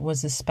you that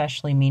was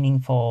especially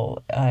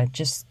meaningful?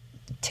 Just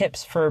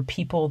tips for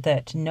people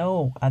that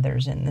know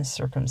others in this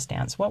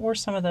circumstance. What were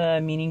some of the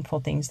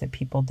meaningful things that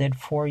people did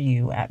for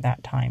you at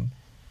that time?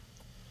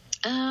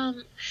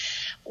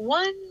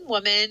 One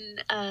woman,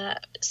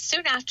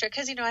 soon after,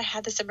 because, I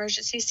had this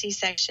emergency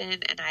C-section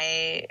and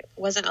I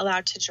wasn't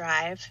allowed to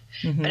drive,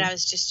 but I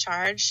was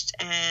discharged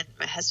and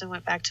my husband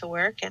went back to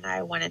work and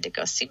I wanted to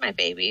go see my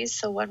babies.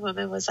 So one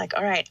woman was like,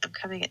 all right, I'm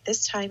coming at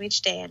this time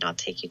each day and I'll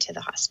take you to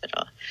the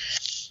hospital.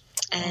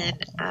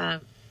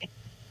 And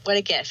what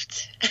a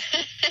gift.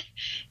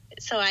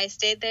 So I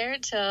stayed there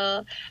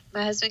until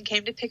my husband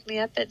came to pick me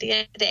up at the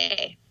end of the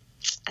day.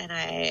 And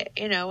I,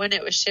 when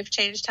it was shift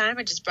change time,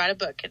 I just brought a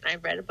book and I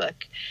read a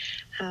book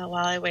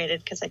while I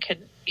waited because I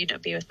couldn't,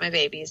 be with my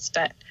babies.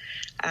 But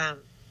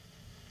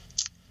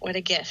what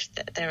a gift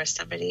that there was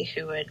somebody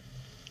who would,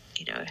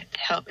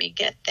 help me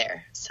get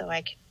there so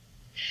I could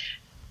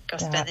go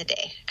spend the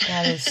day.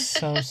 That is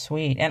so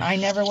sweet. And I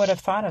never would have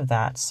thought of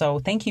that. So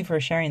thank you for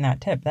sharing that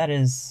tip. That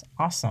is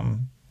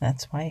awesome.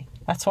 That's why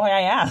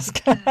I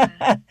ask,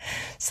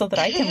 so that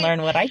I can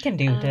learn what I can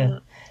do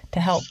to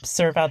help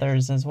serve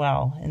others as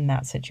well in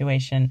that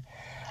situation.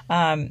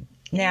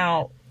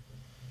 Now,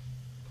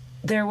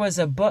 there was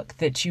a book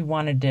that you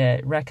wanted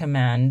to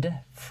recommend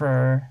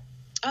for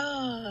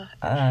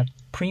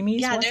preemies.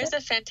 Yeah, there's a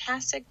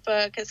fantastic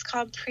book. It's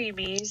called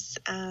Preemies.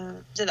 I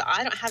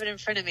don't have it in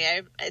front of me.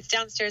 It's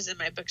downstairs in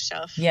my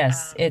bookshelf.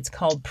 Yes, it's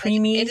called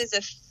Preemies. It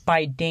is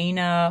by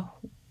Dana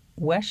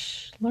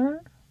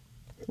Weschler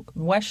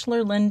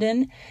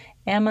Linden,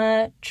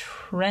 Emma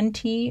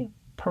Trenti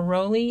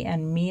Paroli,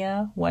 and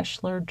Mia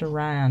Weschler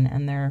Duran,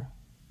 and they're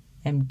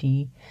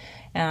MD.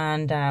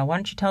 And why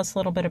don't you tell us a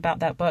little bit about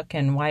that book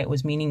and why it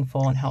was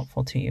meaningful and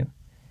helpful to you?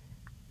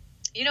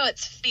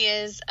 What's funny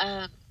is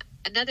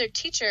another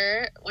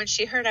teacher, when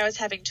she heard I was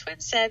having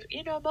twins, said,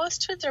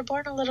 most twins are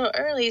born a little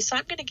early, so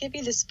I'm going to give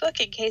you this book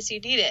in case you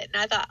need it.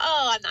 And I thought,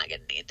 I'm not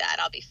going to need that.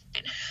 I'll be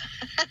fine.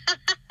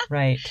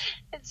 Right.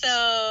 And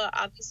so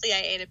obviously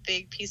I ate a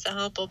big piece of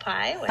humble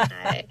pie when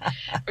I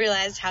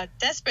realized how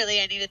desperately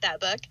I needed that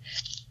book.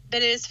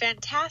 But it is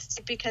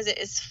fantastic because it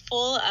is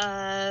full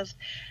of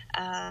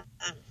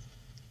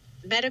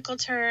medical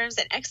terms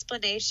and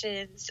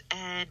explanations.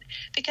 And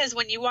because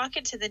when you walk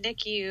into the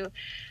NICU,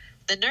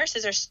 the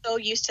nurses are so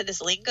used to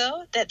this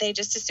lingo that they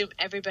just assume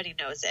everybody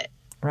knows it.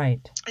 Right.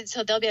 And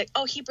so they'll be like,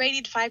 he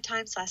braided 5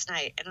 times last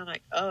night. And I'm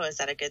like, is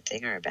that a good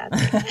thing or a bad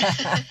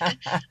thing?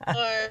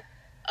 Or,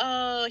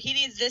 he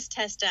needs this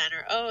test done.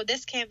 Or,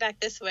 this came back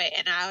this way.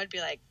 And I would be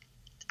like,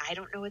 I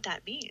don't know what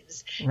that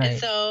means. Right. And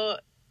so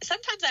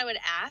sometimes I would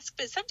ask,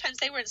 but sometimes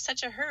they were in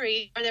such a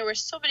hurry or there were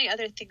so many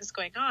other things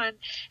going on.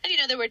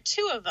 And, there were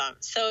 2 of them.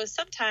 So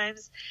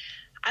sometimes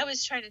I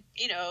was trying to,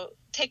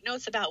 take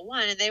notes about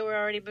one and they were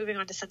already moving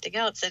on to something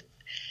else. And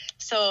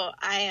so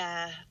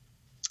I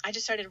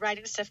just started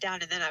writing stuff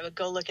down and then I would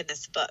go look in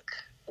this book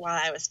while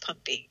I was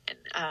pumping. And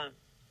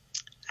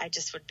I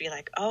just would be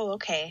like,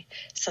 okay,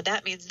 so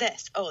that means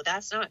this.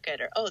 That's not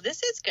good. Or,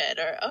 this is good.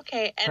 Or,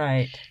 okay. And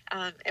right.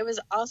 It was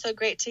also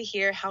great to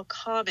hear how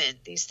common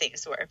these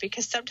things were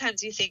because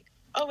sometimes you think,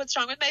 what's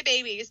wrong with my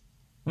babies?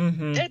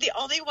 Mm-hmm. They're the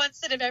only ones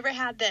that have ever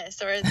had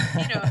this, or,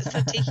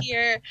 so to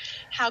hear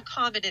how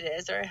common it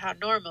is or how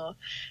normal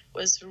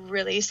was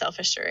really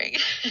self-assuring.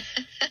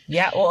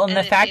 Yeah. Well, and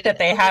the fact that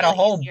they had a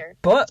whole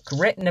book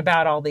written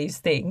about all these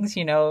things,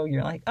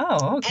 you're like,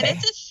 okay. And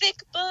it's a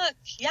thick book.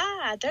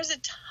 Yeah. There's a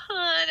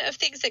ton of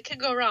things that can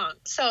go wrong.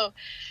 So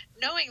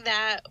knowing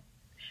that,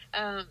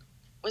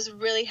 was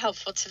really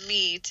helpful to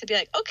me to be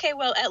like, okay,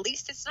 well, at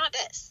least it's not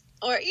this.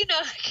 Or,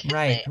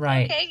 right.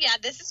 Okay, yeah,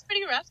 this is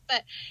pretty rough,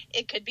 but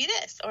it could be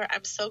this. Or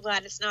I'm so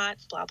glad it's not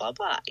blah, blah,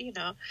 blah,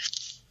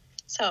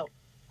 So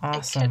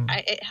awesome.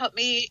 It helped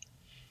me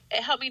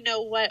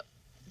know what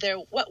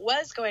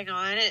was going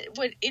on. It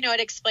would, it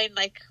explained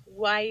like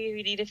why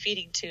you need a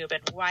feeding tube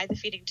and why the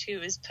feeding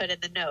tube is put in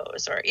the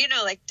nose or,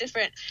 like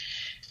different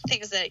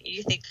things that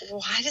you think,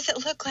 why does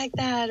it look like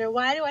that? Or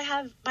why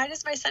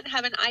does my son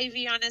have an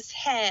IV on his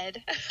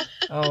head?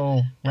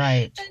 Oh,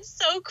 right. It's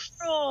so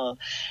cruel,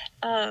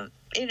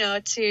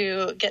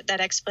 to get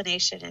that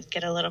explanation and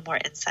get a little more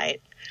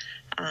insight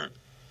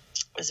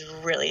was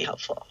really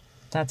helpful.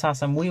 That's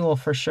awesome. We will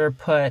for sure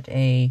put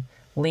a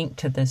link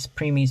to this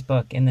Preemies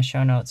book in the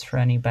show notes for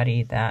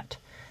anybody that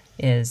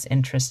is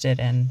interested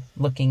in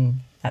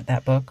looking at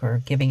that book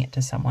or giving it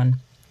to someone.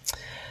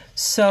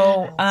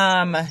 So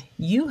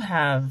you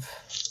have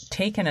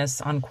taken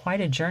us on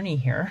quite a journey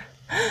here.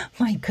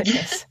 My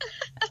goodness.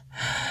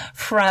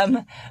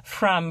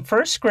 from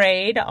first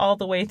grade all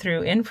the way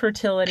through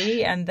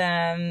infertility, and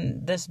then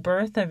this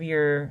birth of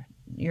your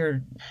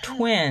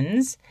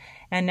twins,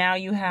 and now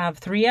you have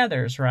 3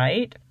 others,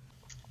 right?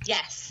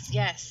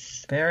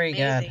 Yes. Very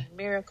Amazing. good.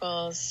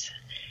 Miracles.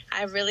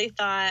 I really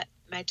thought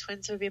my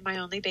twins would be my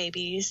only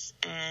babies,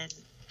 and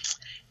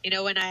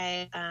when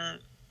I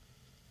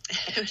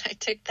when I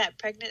took that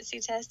pregnancy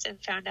test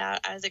and found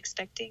out I was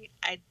expecting,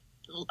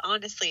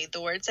 honestly,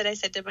 the words that I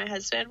said to my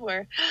husband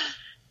were,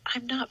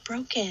 "I'm not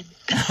broken."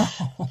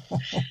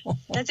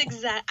 That's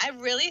I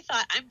really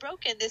thought, I'm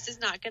broken. This is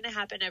not going to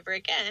happen ever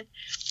again.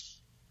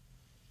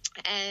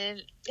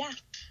 And yeah,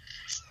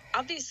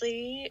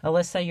 obviously,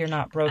 Alyssa, you're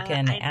not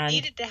broken. I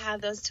needed to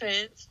have those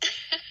twins.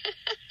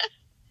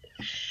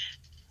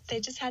 They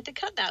just had to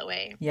come that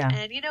way. Yeah.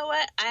 And you know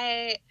what?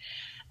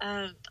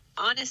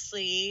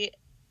 Honestly,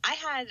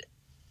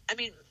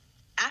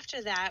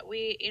 after that,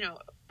 we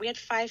had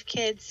 5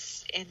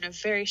 kids in a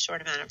very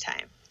short amount of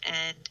time.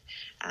 And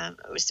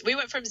we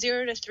went from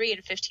 0 to 3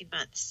 in 15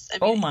 months.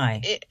 Oh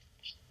my.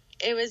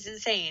 It was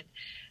insane.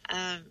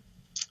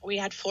 We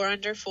had 4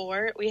 under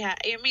 4.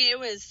 It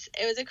was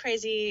a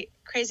crazy,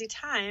 crazy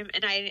time.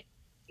 And I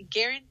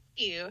guarantee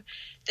you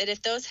that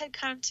if those had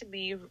come to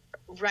me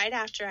right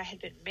after I had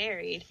been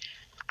married,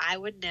 I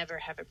would never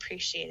have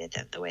appreciated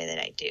them the way that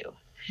I do.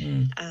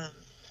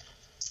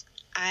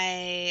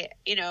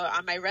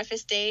 On my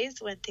roughest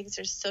days when things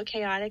are so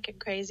chaotic and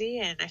crazy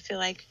and I feel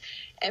like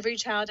every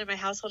child in my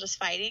household is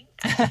fighting,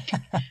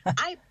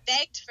 I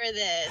begged for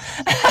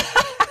this.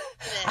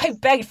 I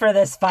begged for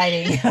this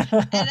fighting. And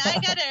I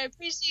gotta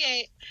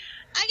appreciate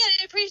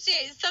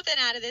something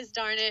out of this,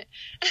 darn it.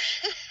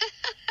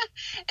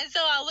 And so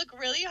I'll look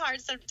really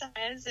hard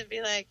sometimes and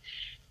be like,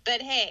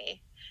 but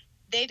hey,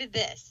 they did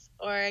this,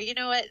 or you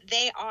know what,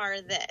 they are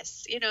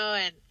this,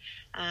 and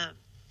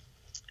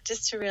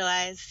just to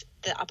realize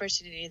the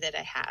opportunity that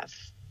I have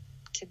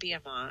to be a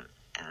mom,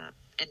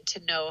 and to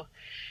know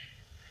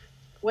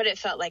what it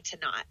felt like to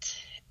not,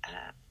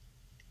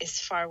 is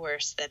far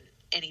worse than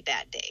any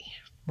bad day.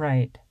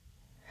 Right.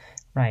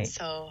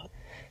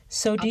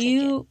 So do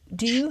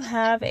you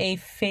have a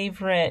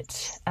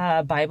favorite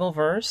Bible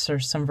verse or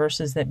some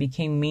verses that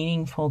became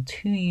meaningful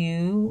to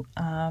you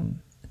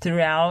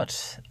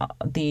throughout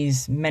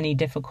these many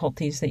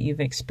difficulties that you've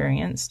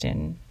experienced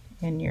in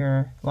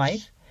your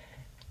life?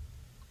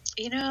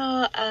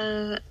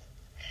 The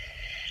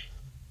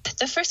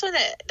first one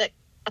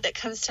that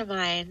comes to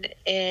mind,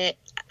 you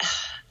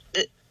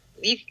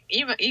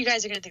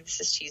guys are going to think this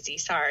is cheesy.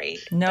 Sorry.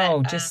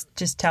 No,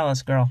 just tell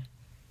us, girl.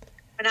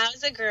 When I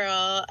was a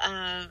girl,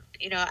 I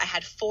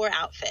had 4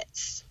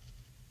 outfits,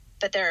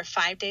 but there are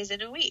 5 days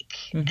in a week.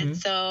 Mm-hmm. And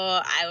so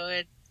I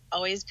would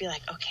always be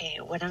like, okay,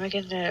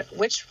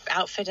 which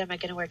outfit am I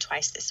going to wear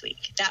twice this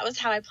week? That was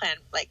how I planned,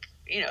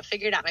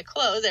 figured out my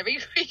clothes every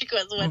week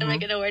was, what am I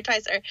going to wear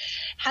twice? Or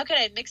how could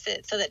I mix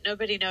it so that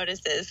nobody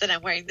notices that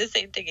I'm wearing the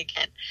same thing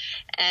again?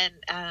 And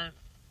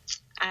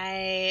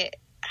I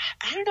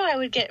don't know, I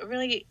would get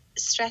really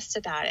stressed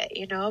about it,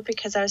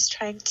 because I was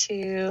trying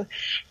to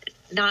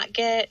not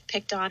get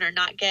picked on or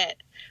not get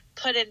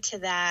put into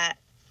that,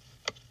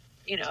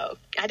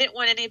 I didn't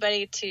want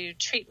anybody to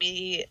treat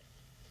me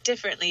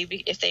differently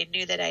if they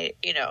knew that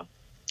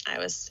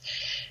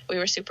we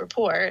were super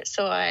poor.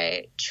 So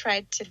I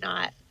tried to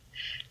not,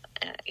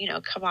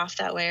 come off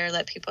that way or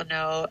let people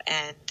know.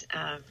 And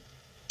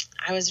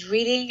I was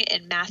reading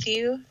in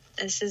Matthew.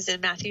 This is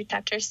in Matthew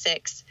chapter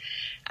 6.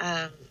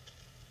 And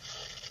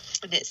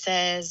it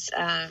says,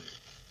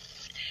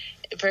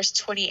 verse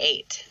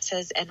 28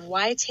 says, "And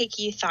why take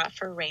ye thought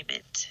for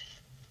raiment?"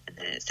 And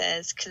then it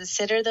says,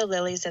 "Consider the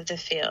lilies of the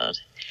field,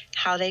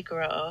 how they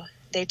grow.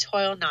 They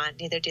toil not,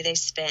 neither do they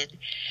spin.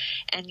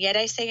 And yet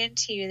I say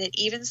unto you that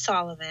even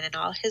Solomon in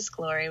all his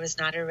glory was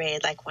not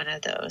arrayed like one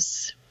of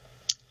those."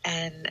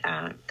 And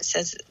it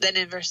says, then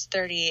in verse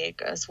 30, it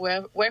goes,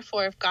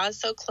 "Wherefore, if God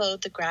so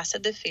clothed the grass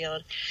of the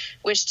field,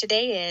 which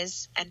today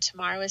is, and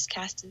tomorrow is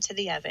cast into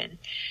the oven,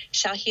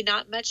 shall he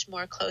not much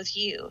more clothe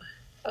you,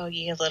 O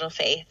ye of little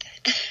faith?"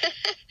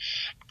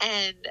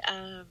 And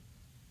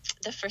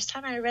the first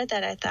time I read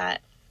that, I thought,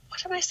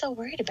 what am I so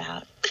worried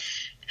about?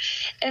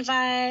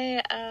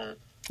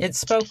 It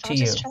spoke to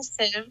you. Just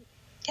trust him.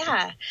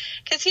 Yeah.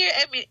 Because here,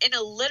 in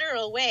a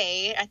literal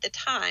way, at the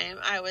time,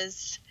 I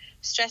was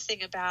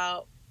stressing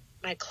about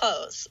my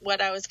clothes, what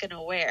I was going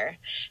to wear.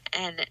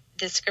 And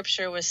the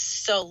scripture was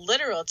so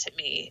literal to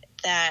me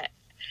that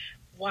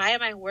why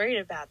am I worried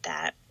about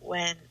that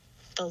when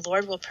the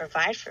Lord will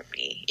provide for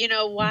me?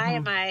 Why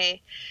am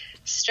I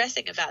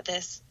stressing about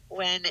this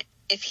when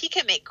if he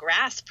can make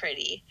grass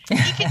pretty, he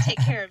can take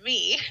care of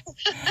me.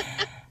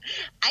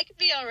 I could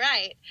be all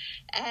right.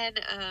 And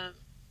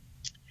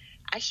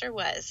I sure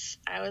was.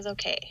 I was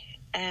okay.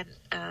 And,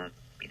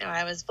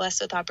 I was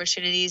blessed with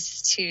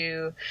opportunities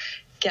to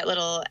get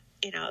little,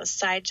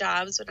 side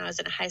jobs when I was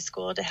in high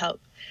school to help,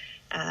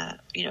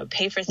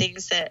 pay for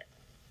things that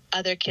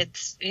other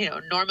kids,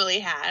 normally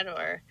had,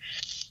 or,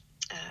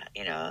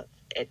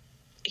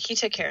 he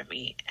took care of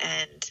me.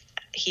 And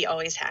he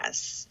always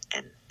has.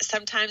 And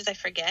sometimes I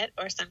forget,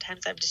 or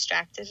sometimes I'm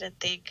distracted and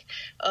think,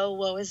 oh,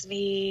 woe is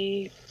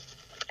me.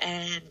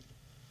 And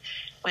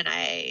when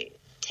I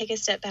take a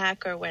step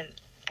back, or when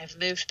I've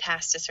moved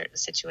past a certain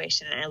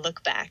situation and I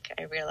look back,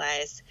 I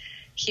realize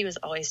he was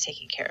always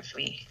taking care of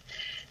me.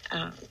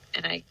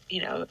 And I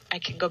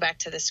can go back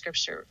to the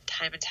scripture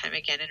time and time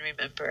again and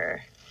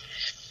remember,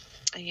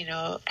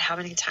 how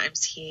many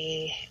times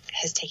he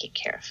has taken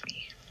care of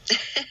me.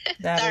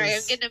 Sorry,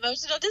 I'm getting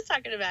emotional just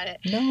talking about it.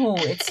 No,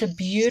 it's a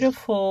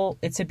beautiful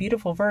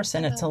verse,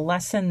 and it's a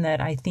lesson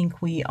that I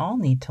think we all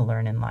need to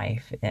learn in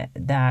life,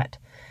 that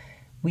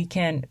we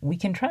can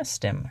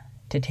trust him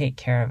to take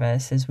care of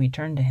us as we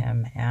turn to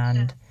him,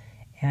 and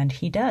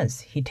he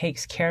does. He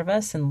takes care of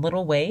us in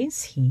little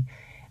ways. He,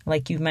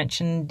 like you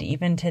mentioned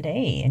even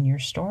today in your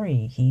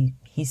story, he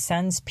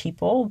sends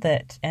people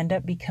that end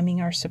up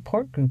becoming our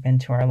support group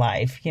into our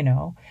life,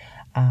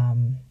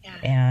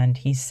 and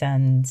he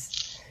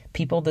sends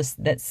people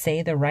that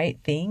say the right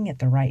thing at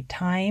the right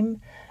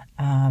time,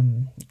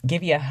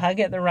 give you a hug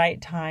at the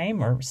right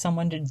time, or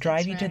someone to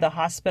drive you to the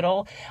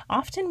hospital.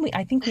 Often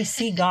I think we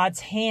see God's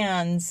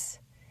hands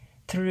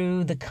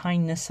through the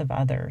kindness of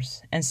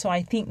others. And so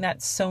I think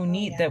that's so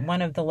neat that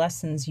one of the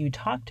lessons you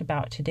talked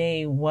about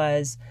today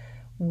was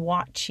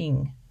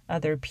watching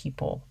other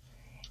people.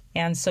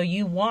 And so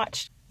you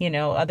watched,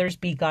 others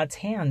be God's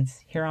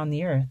hands here on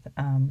the earth.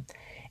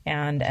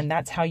 And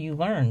that's how you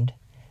learned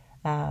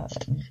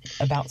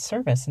about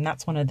service. And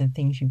that's one of the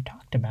things you've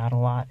talked about a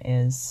lot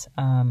is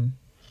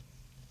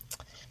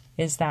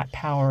that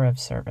power of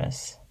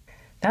service.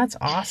 That's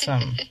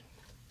awesome.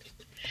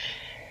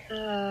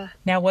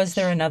 Now, was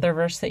there another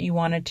verse that you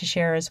wanted to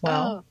share as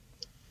well? Oh,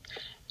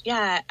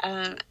 yeah.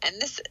 And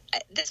this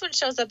one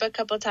shows up a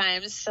couple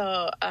times.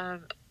 So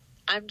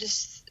I'm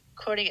just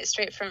quoting it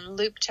straight from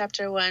Luke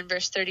chapter 1,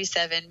 verse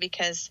 37,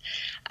 because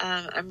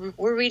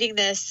we're reading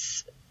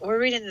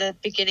the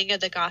beginning of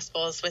the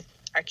Gospels with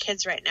our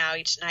kids right now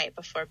each night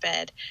before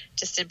bed,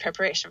 just in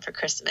preparation for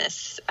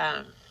Christmas,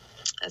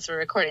 as we're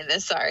recording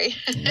this. Sorry.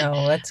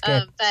 No, that's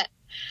good. But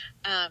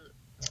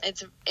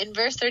it's in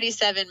verse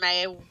 37.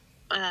 My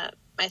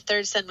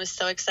third son was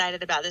so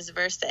excited about this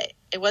verse that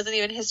it wasn't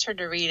even his turn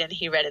to read, and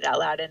he read it out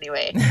loud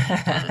anyway.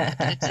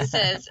 It just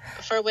says,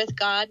 "For with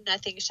God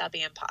nothing shall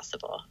be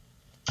impossible."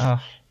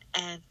 Oh.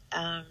 And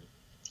I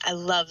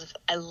love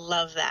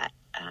that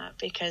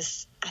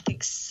because I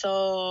think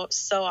so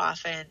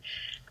often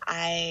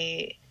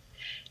I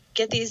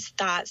get these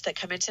thoughts that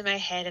come into my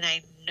head, and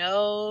I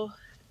know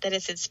that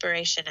it's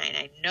inspiration, and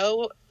I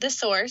know the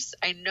source.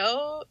 I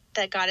know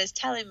that God is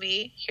telling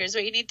me, here's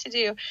what you need to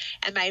do.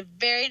 And my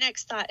very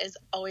next thought is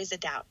always a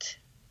doubt,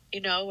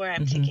 where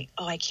I'm thinking,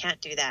 oh, I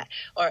can't do that.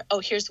 Or, oh,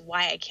 here's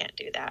why I can't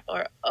do that.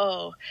 Or,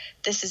 oh,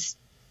 this is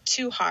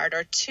too hard,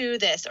 or too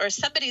this, or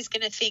somebody's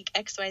going to think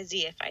X, Y,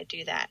 Z if I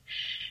do that.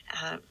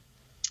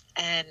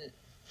 And,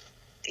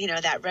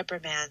 that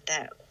reprimand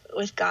that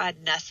with God,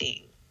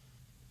 nothing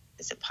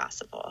is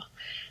impossible.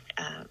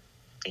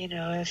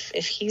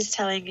 If he's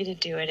telling you to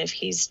do it, if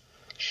he's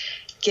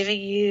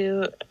giving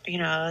you,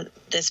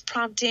 this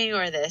prompting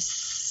or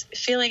this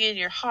feeling in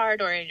your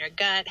heart or in your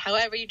gut,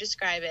 however you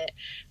describe it,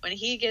 when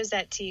he gives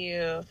that to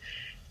you,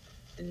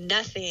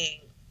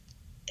 nothing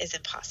is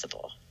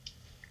impossible.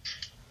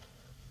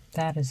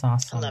 That is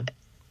awesome. I love it.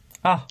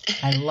 Oh,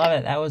 I love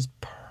it. That was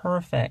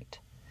perfect.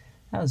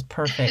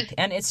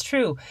 And it's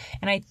true.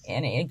 And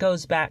it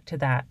goes back to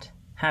that,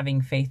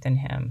 having faith in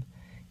him.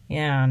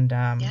 And,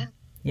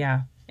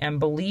 and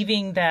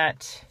believing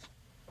that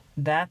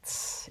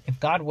that's, if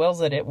God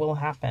wills it, it will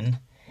happen.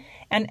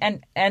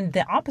 And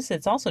the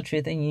opposite's also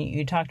true. And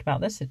you talked about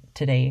this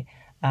today,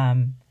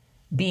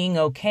 being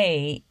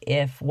okay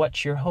if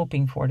what you're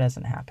hoping for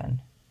doesn't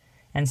happen,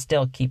 and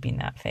still keeping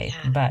that faith.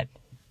 Yeah. But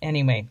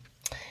anyway,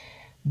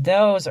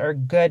 those are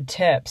good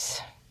tips.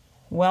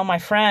 Well, my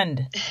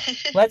friend,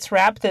 let's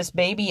wrap this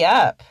baby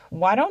up.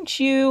 Why don't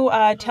you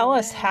tell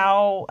us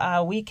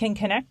how we can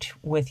connect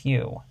with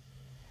you?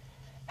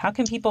 How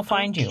can people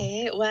find you?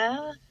 Okay,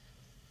 well,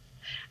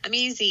 I'm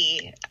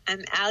easy.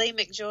 I'm Allie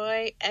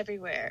McJoy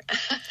everywhere.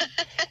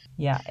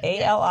 Yeah,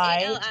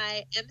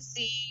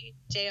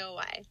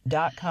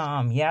 ALIMCJOY.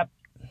 .com. Yep.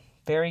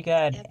 Very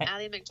good. Yep,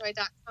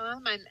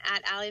 AllieMcJoy.com. I'm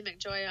at Allie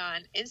McJoy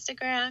on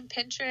Instagram,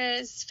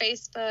 Pinterest,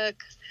 Facebook,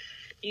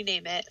 you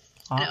name it.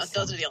 Awesome. No,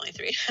 those are the only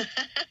three.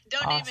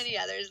 Don't name any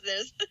others.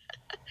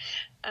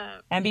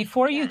 And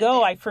before you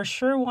go, I for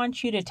sure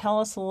want you to tell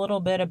us a little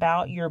bit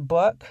about your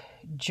book,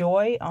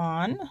 Joy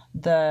On,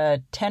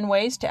 the 10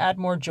 ways to add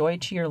more joy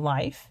to your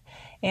life,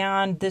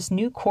 and this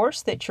new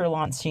course that you're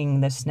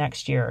launching this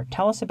next year.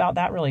 Tell us about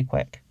that really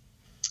quick.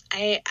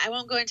 I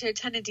won't go into a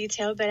ton of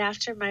detail, but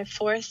after my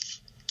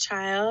fourth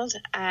child,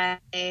 I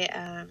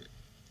had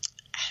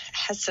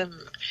some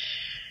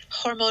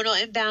hormonal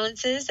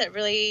imbalances that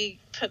really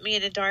put me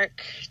in a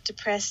dark,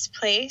 depressed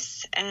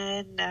place.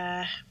 And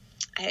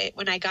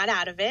when I got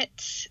out of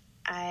it,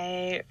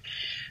 I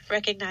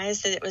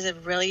recognized that it was a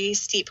really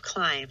steep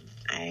climb.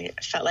 I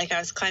felt like I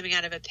was climbing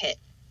out of a pit.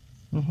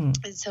 Mm-hmm.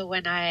 And so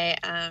when I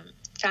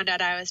found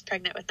out I was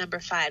pregnant with number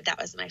 5, that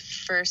was my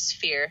first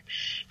fear.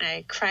 And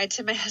I cried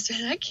to my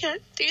husband, I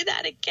can't do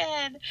that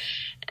again.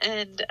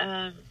 And,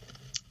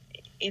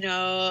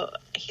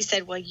 he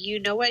said, well, you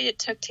know what it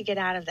took to get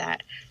out of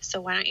that.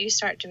 So why don't you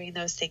start doing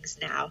those things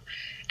now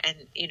and,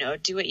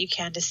 do what you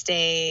can to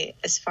stay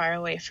as far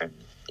away from,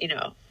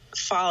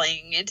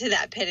 falling into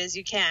that pit as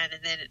you can.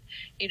 And then,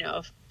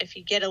 if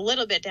you get a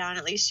little bit down,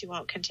 at least you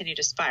won't continue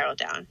to spiral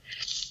down.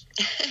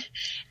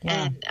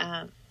 Yeah. And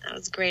that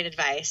was great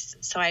advice.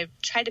 So I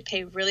tried to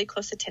pay really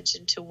close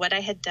attention to what I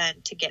had done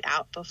to get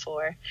out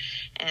before,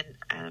 and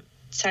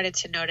started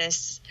to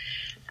notice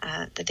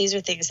that these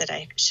are things that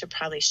I should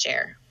probably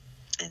share.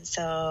 And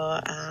so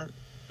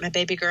my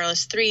baby girl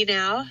is 3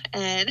 now,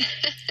 and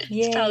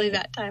it's probably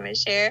about time I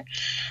share.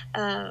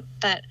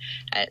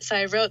 So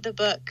I wrote the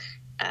book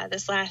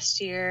this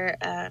last year.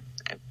 I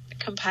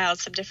compiled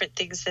some different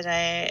things that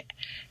I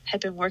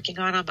had been working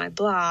on my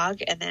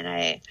blog, and then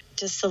I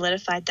just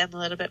solidified them a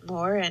little bit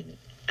more and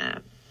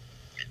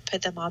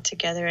put them all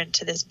together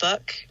into this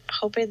book,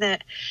 hoping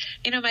that,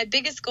 my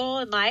biggest goal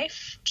in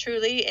life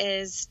truly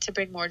is to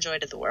bring more joy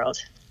to the world.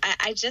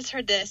 I just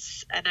heard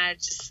this, and I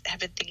just have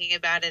been thinking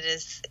about it,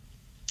 is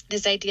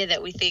this idea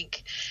that we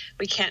think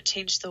we can't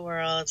change the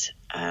world.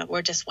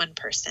 We're just one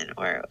person,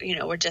 or,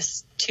 we're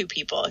just 2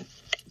 people.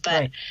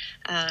 But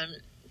right.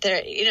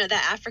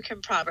 That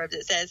African proverb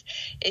that says,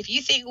 if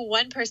you think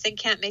one person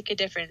can't make a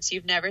difference,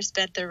 you've never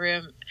spent the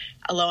room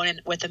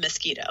alone with a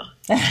mosquito.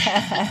 And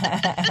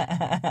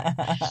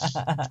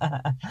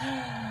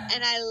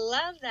I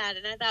love that.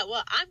 And I thought,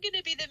 well, I'm going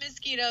to be the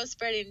mosquito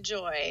spreading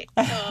joy.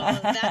 So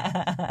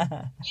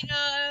that,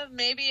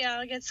 maybe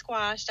I'll get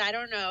squashed. I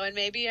don't know. And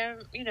maybe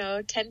I'm,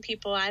 10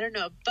 people. I don't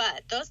know.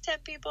 But those 10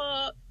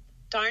 people,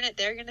 darn it,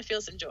 they're going to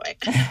feel some joy.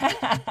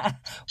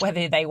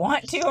 Whether they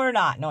want to or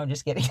not. No, I'm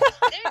just kidding.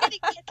 They're going to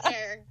get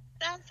there.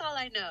 That's all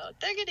I know.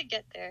 They're going to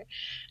get there.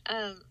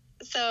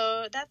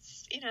 So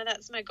that's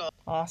my goal.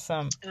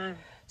 Awesome.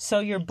 So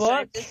your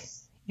book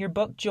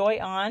Joy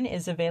On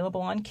is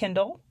available on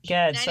Kindle.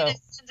 Good. 99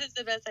 cents is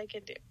the best I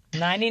can do.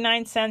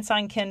 99 cents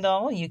on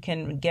Kindle. You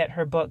can get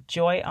her book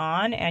Joy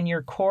On. And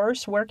your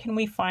course, where can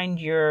we find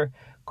your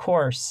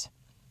course?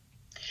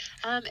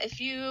 If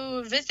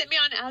you visit me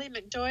on Allie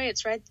McJoy,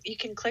 it's right. You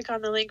can click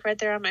on the link right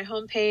there on my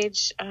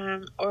homepage,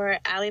 or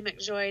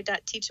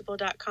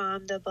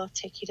alliemcjoy.teachable.com. They'll both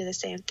take you to the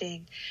same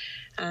thing.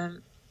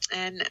 And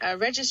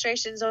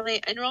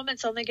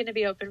enrollment's only going to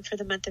be open for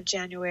the month of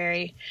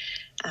January.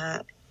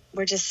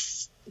 We're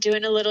just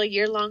doing a little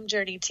year-long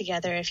journey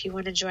together. If you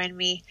want to join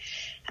me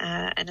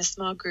in a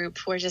small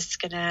group, we're just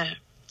going to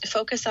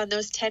focus on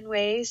those 10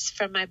 ways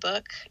from my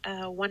book,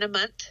 one a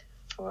month.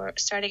 For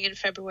starting in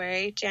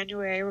February.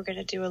 January, we're going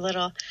to do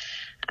a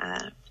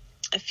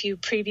few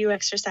preview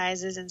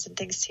exercises and some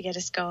things to get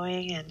us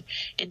going. And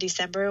in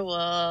December,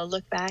 we'll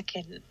look back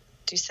and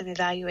do some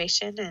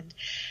evaluation. And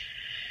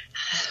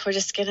we're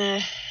just going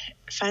to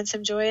find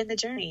some joy in the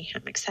journey.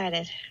 I'm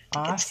excited.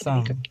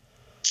 Awesome.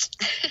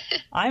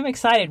 I'm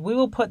excited. We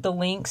will put the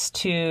links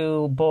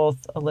to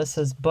both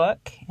Alyssa's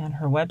book and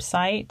her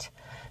website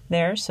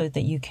there so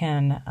that you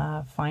can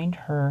find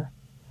her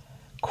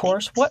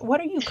course. What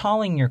are you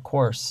calling your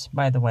course,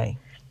 by the way?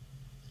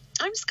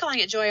 I'm just calling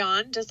it Joy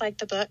On, just like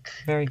the book.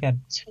 Very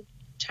good.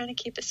 Trying to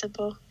keep it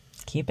simple.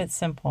 Keep it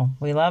simple.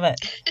 We love it.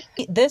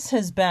 This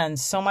has been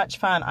so much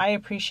fun. I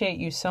appreciate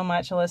you so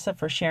much, Alyssa,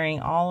 for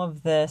sharing all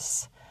of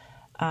this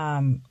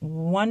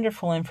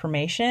wonderful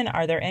information.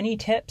 Are there any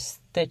tips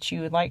that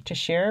you would like to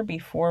share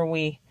before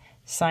we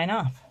sign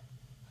off?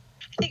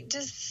 I think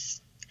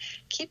just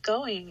keep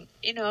going.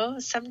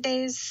 Some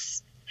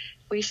days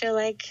we feel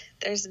like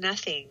there's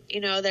nothing,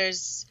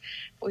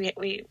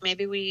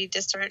 maybe we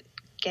just aren't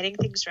getting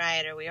things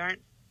right, or we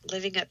aren't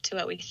living up to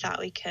what we thought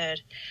we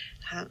could.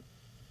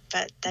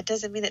 But that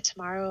doesn't mean that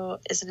tomorrow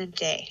isn't a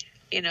day,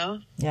 Yeah.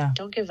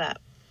 Don't give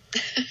up.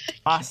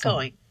 Awesome. Keep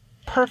going.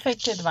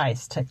 Perfect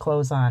advice to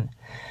close on.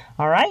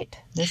 All right.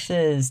 This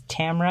is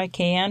Tamara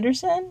K.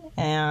 Anderson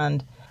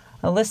and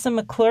Alyssa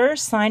McClure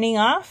signing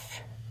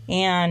off,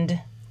 and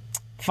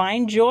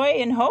find joy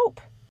and hope.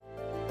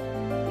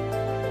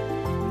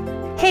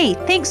 Hey,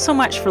 thanks so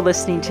much for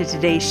listening to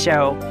today's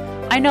show.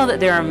 I know that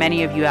there are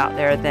many of you out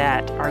there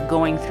that are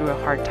going through a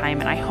hard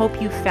time, and I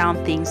hope you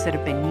found things that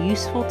have been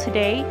useful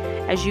today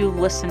as you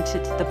listen to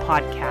the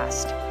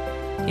podcast.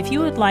 If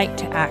you would like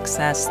to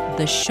access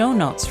the show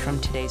notes from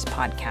today's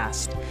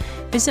podcast,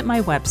 visit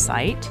my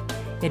website.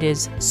 It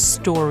is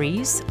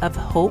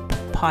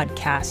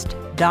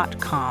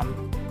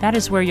storiesofhopepodcast.com. That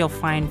is where you'll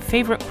find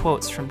favorite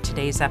quotes from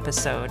today's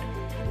episode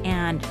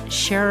and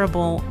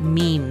shareable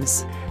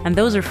memes. And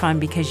those are fun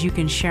because you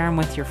can share them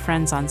with your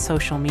friends on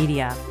social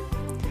media.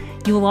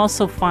 You will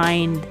also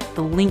find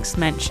the links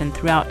mentioned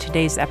throughout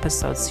today's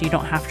episode, so you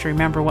don't have to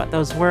remember what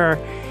those were.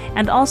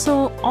 And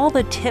also all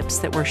the tips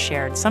that were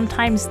shared.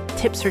 Sometimes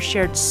tips are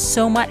shared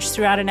so much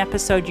throughout an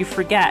episode you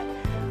forget.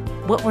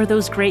 What were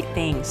those great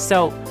things?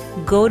 So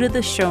go to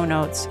the show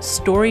notes,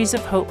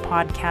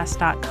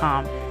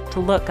 storiesofhopepodcast.com, to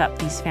look up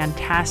these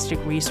fantastic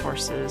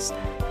resources.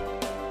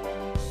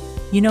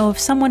 You know, if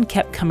someone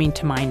kept coming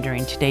to mind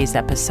during today's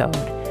episode,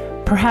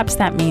 perhaps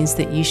that means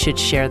that you should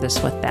share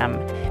this with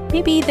them.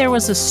 Maybe there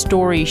was a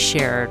story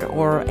shared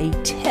or a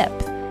tip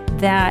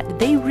that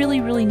they really,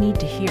 really need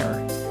to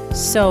hear.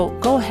 So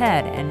go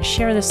ahead and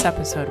share this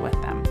episode with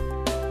them.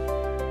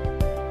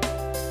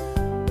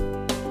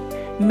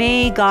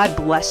 May God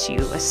bless you,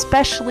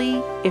 especially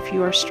if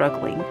you are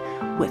struggling,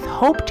 with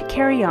hope to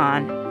carry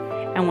on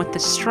and with the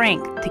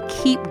strength to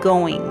keep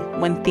going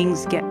when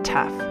things get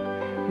tough.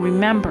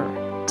 Remember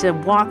to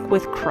walk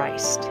with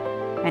Christ,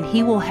 and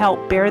He will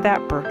help bear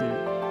that burden.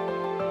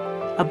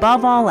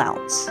 Above all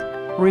else,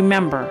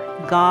 remember,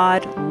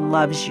 God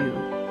loves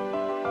you.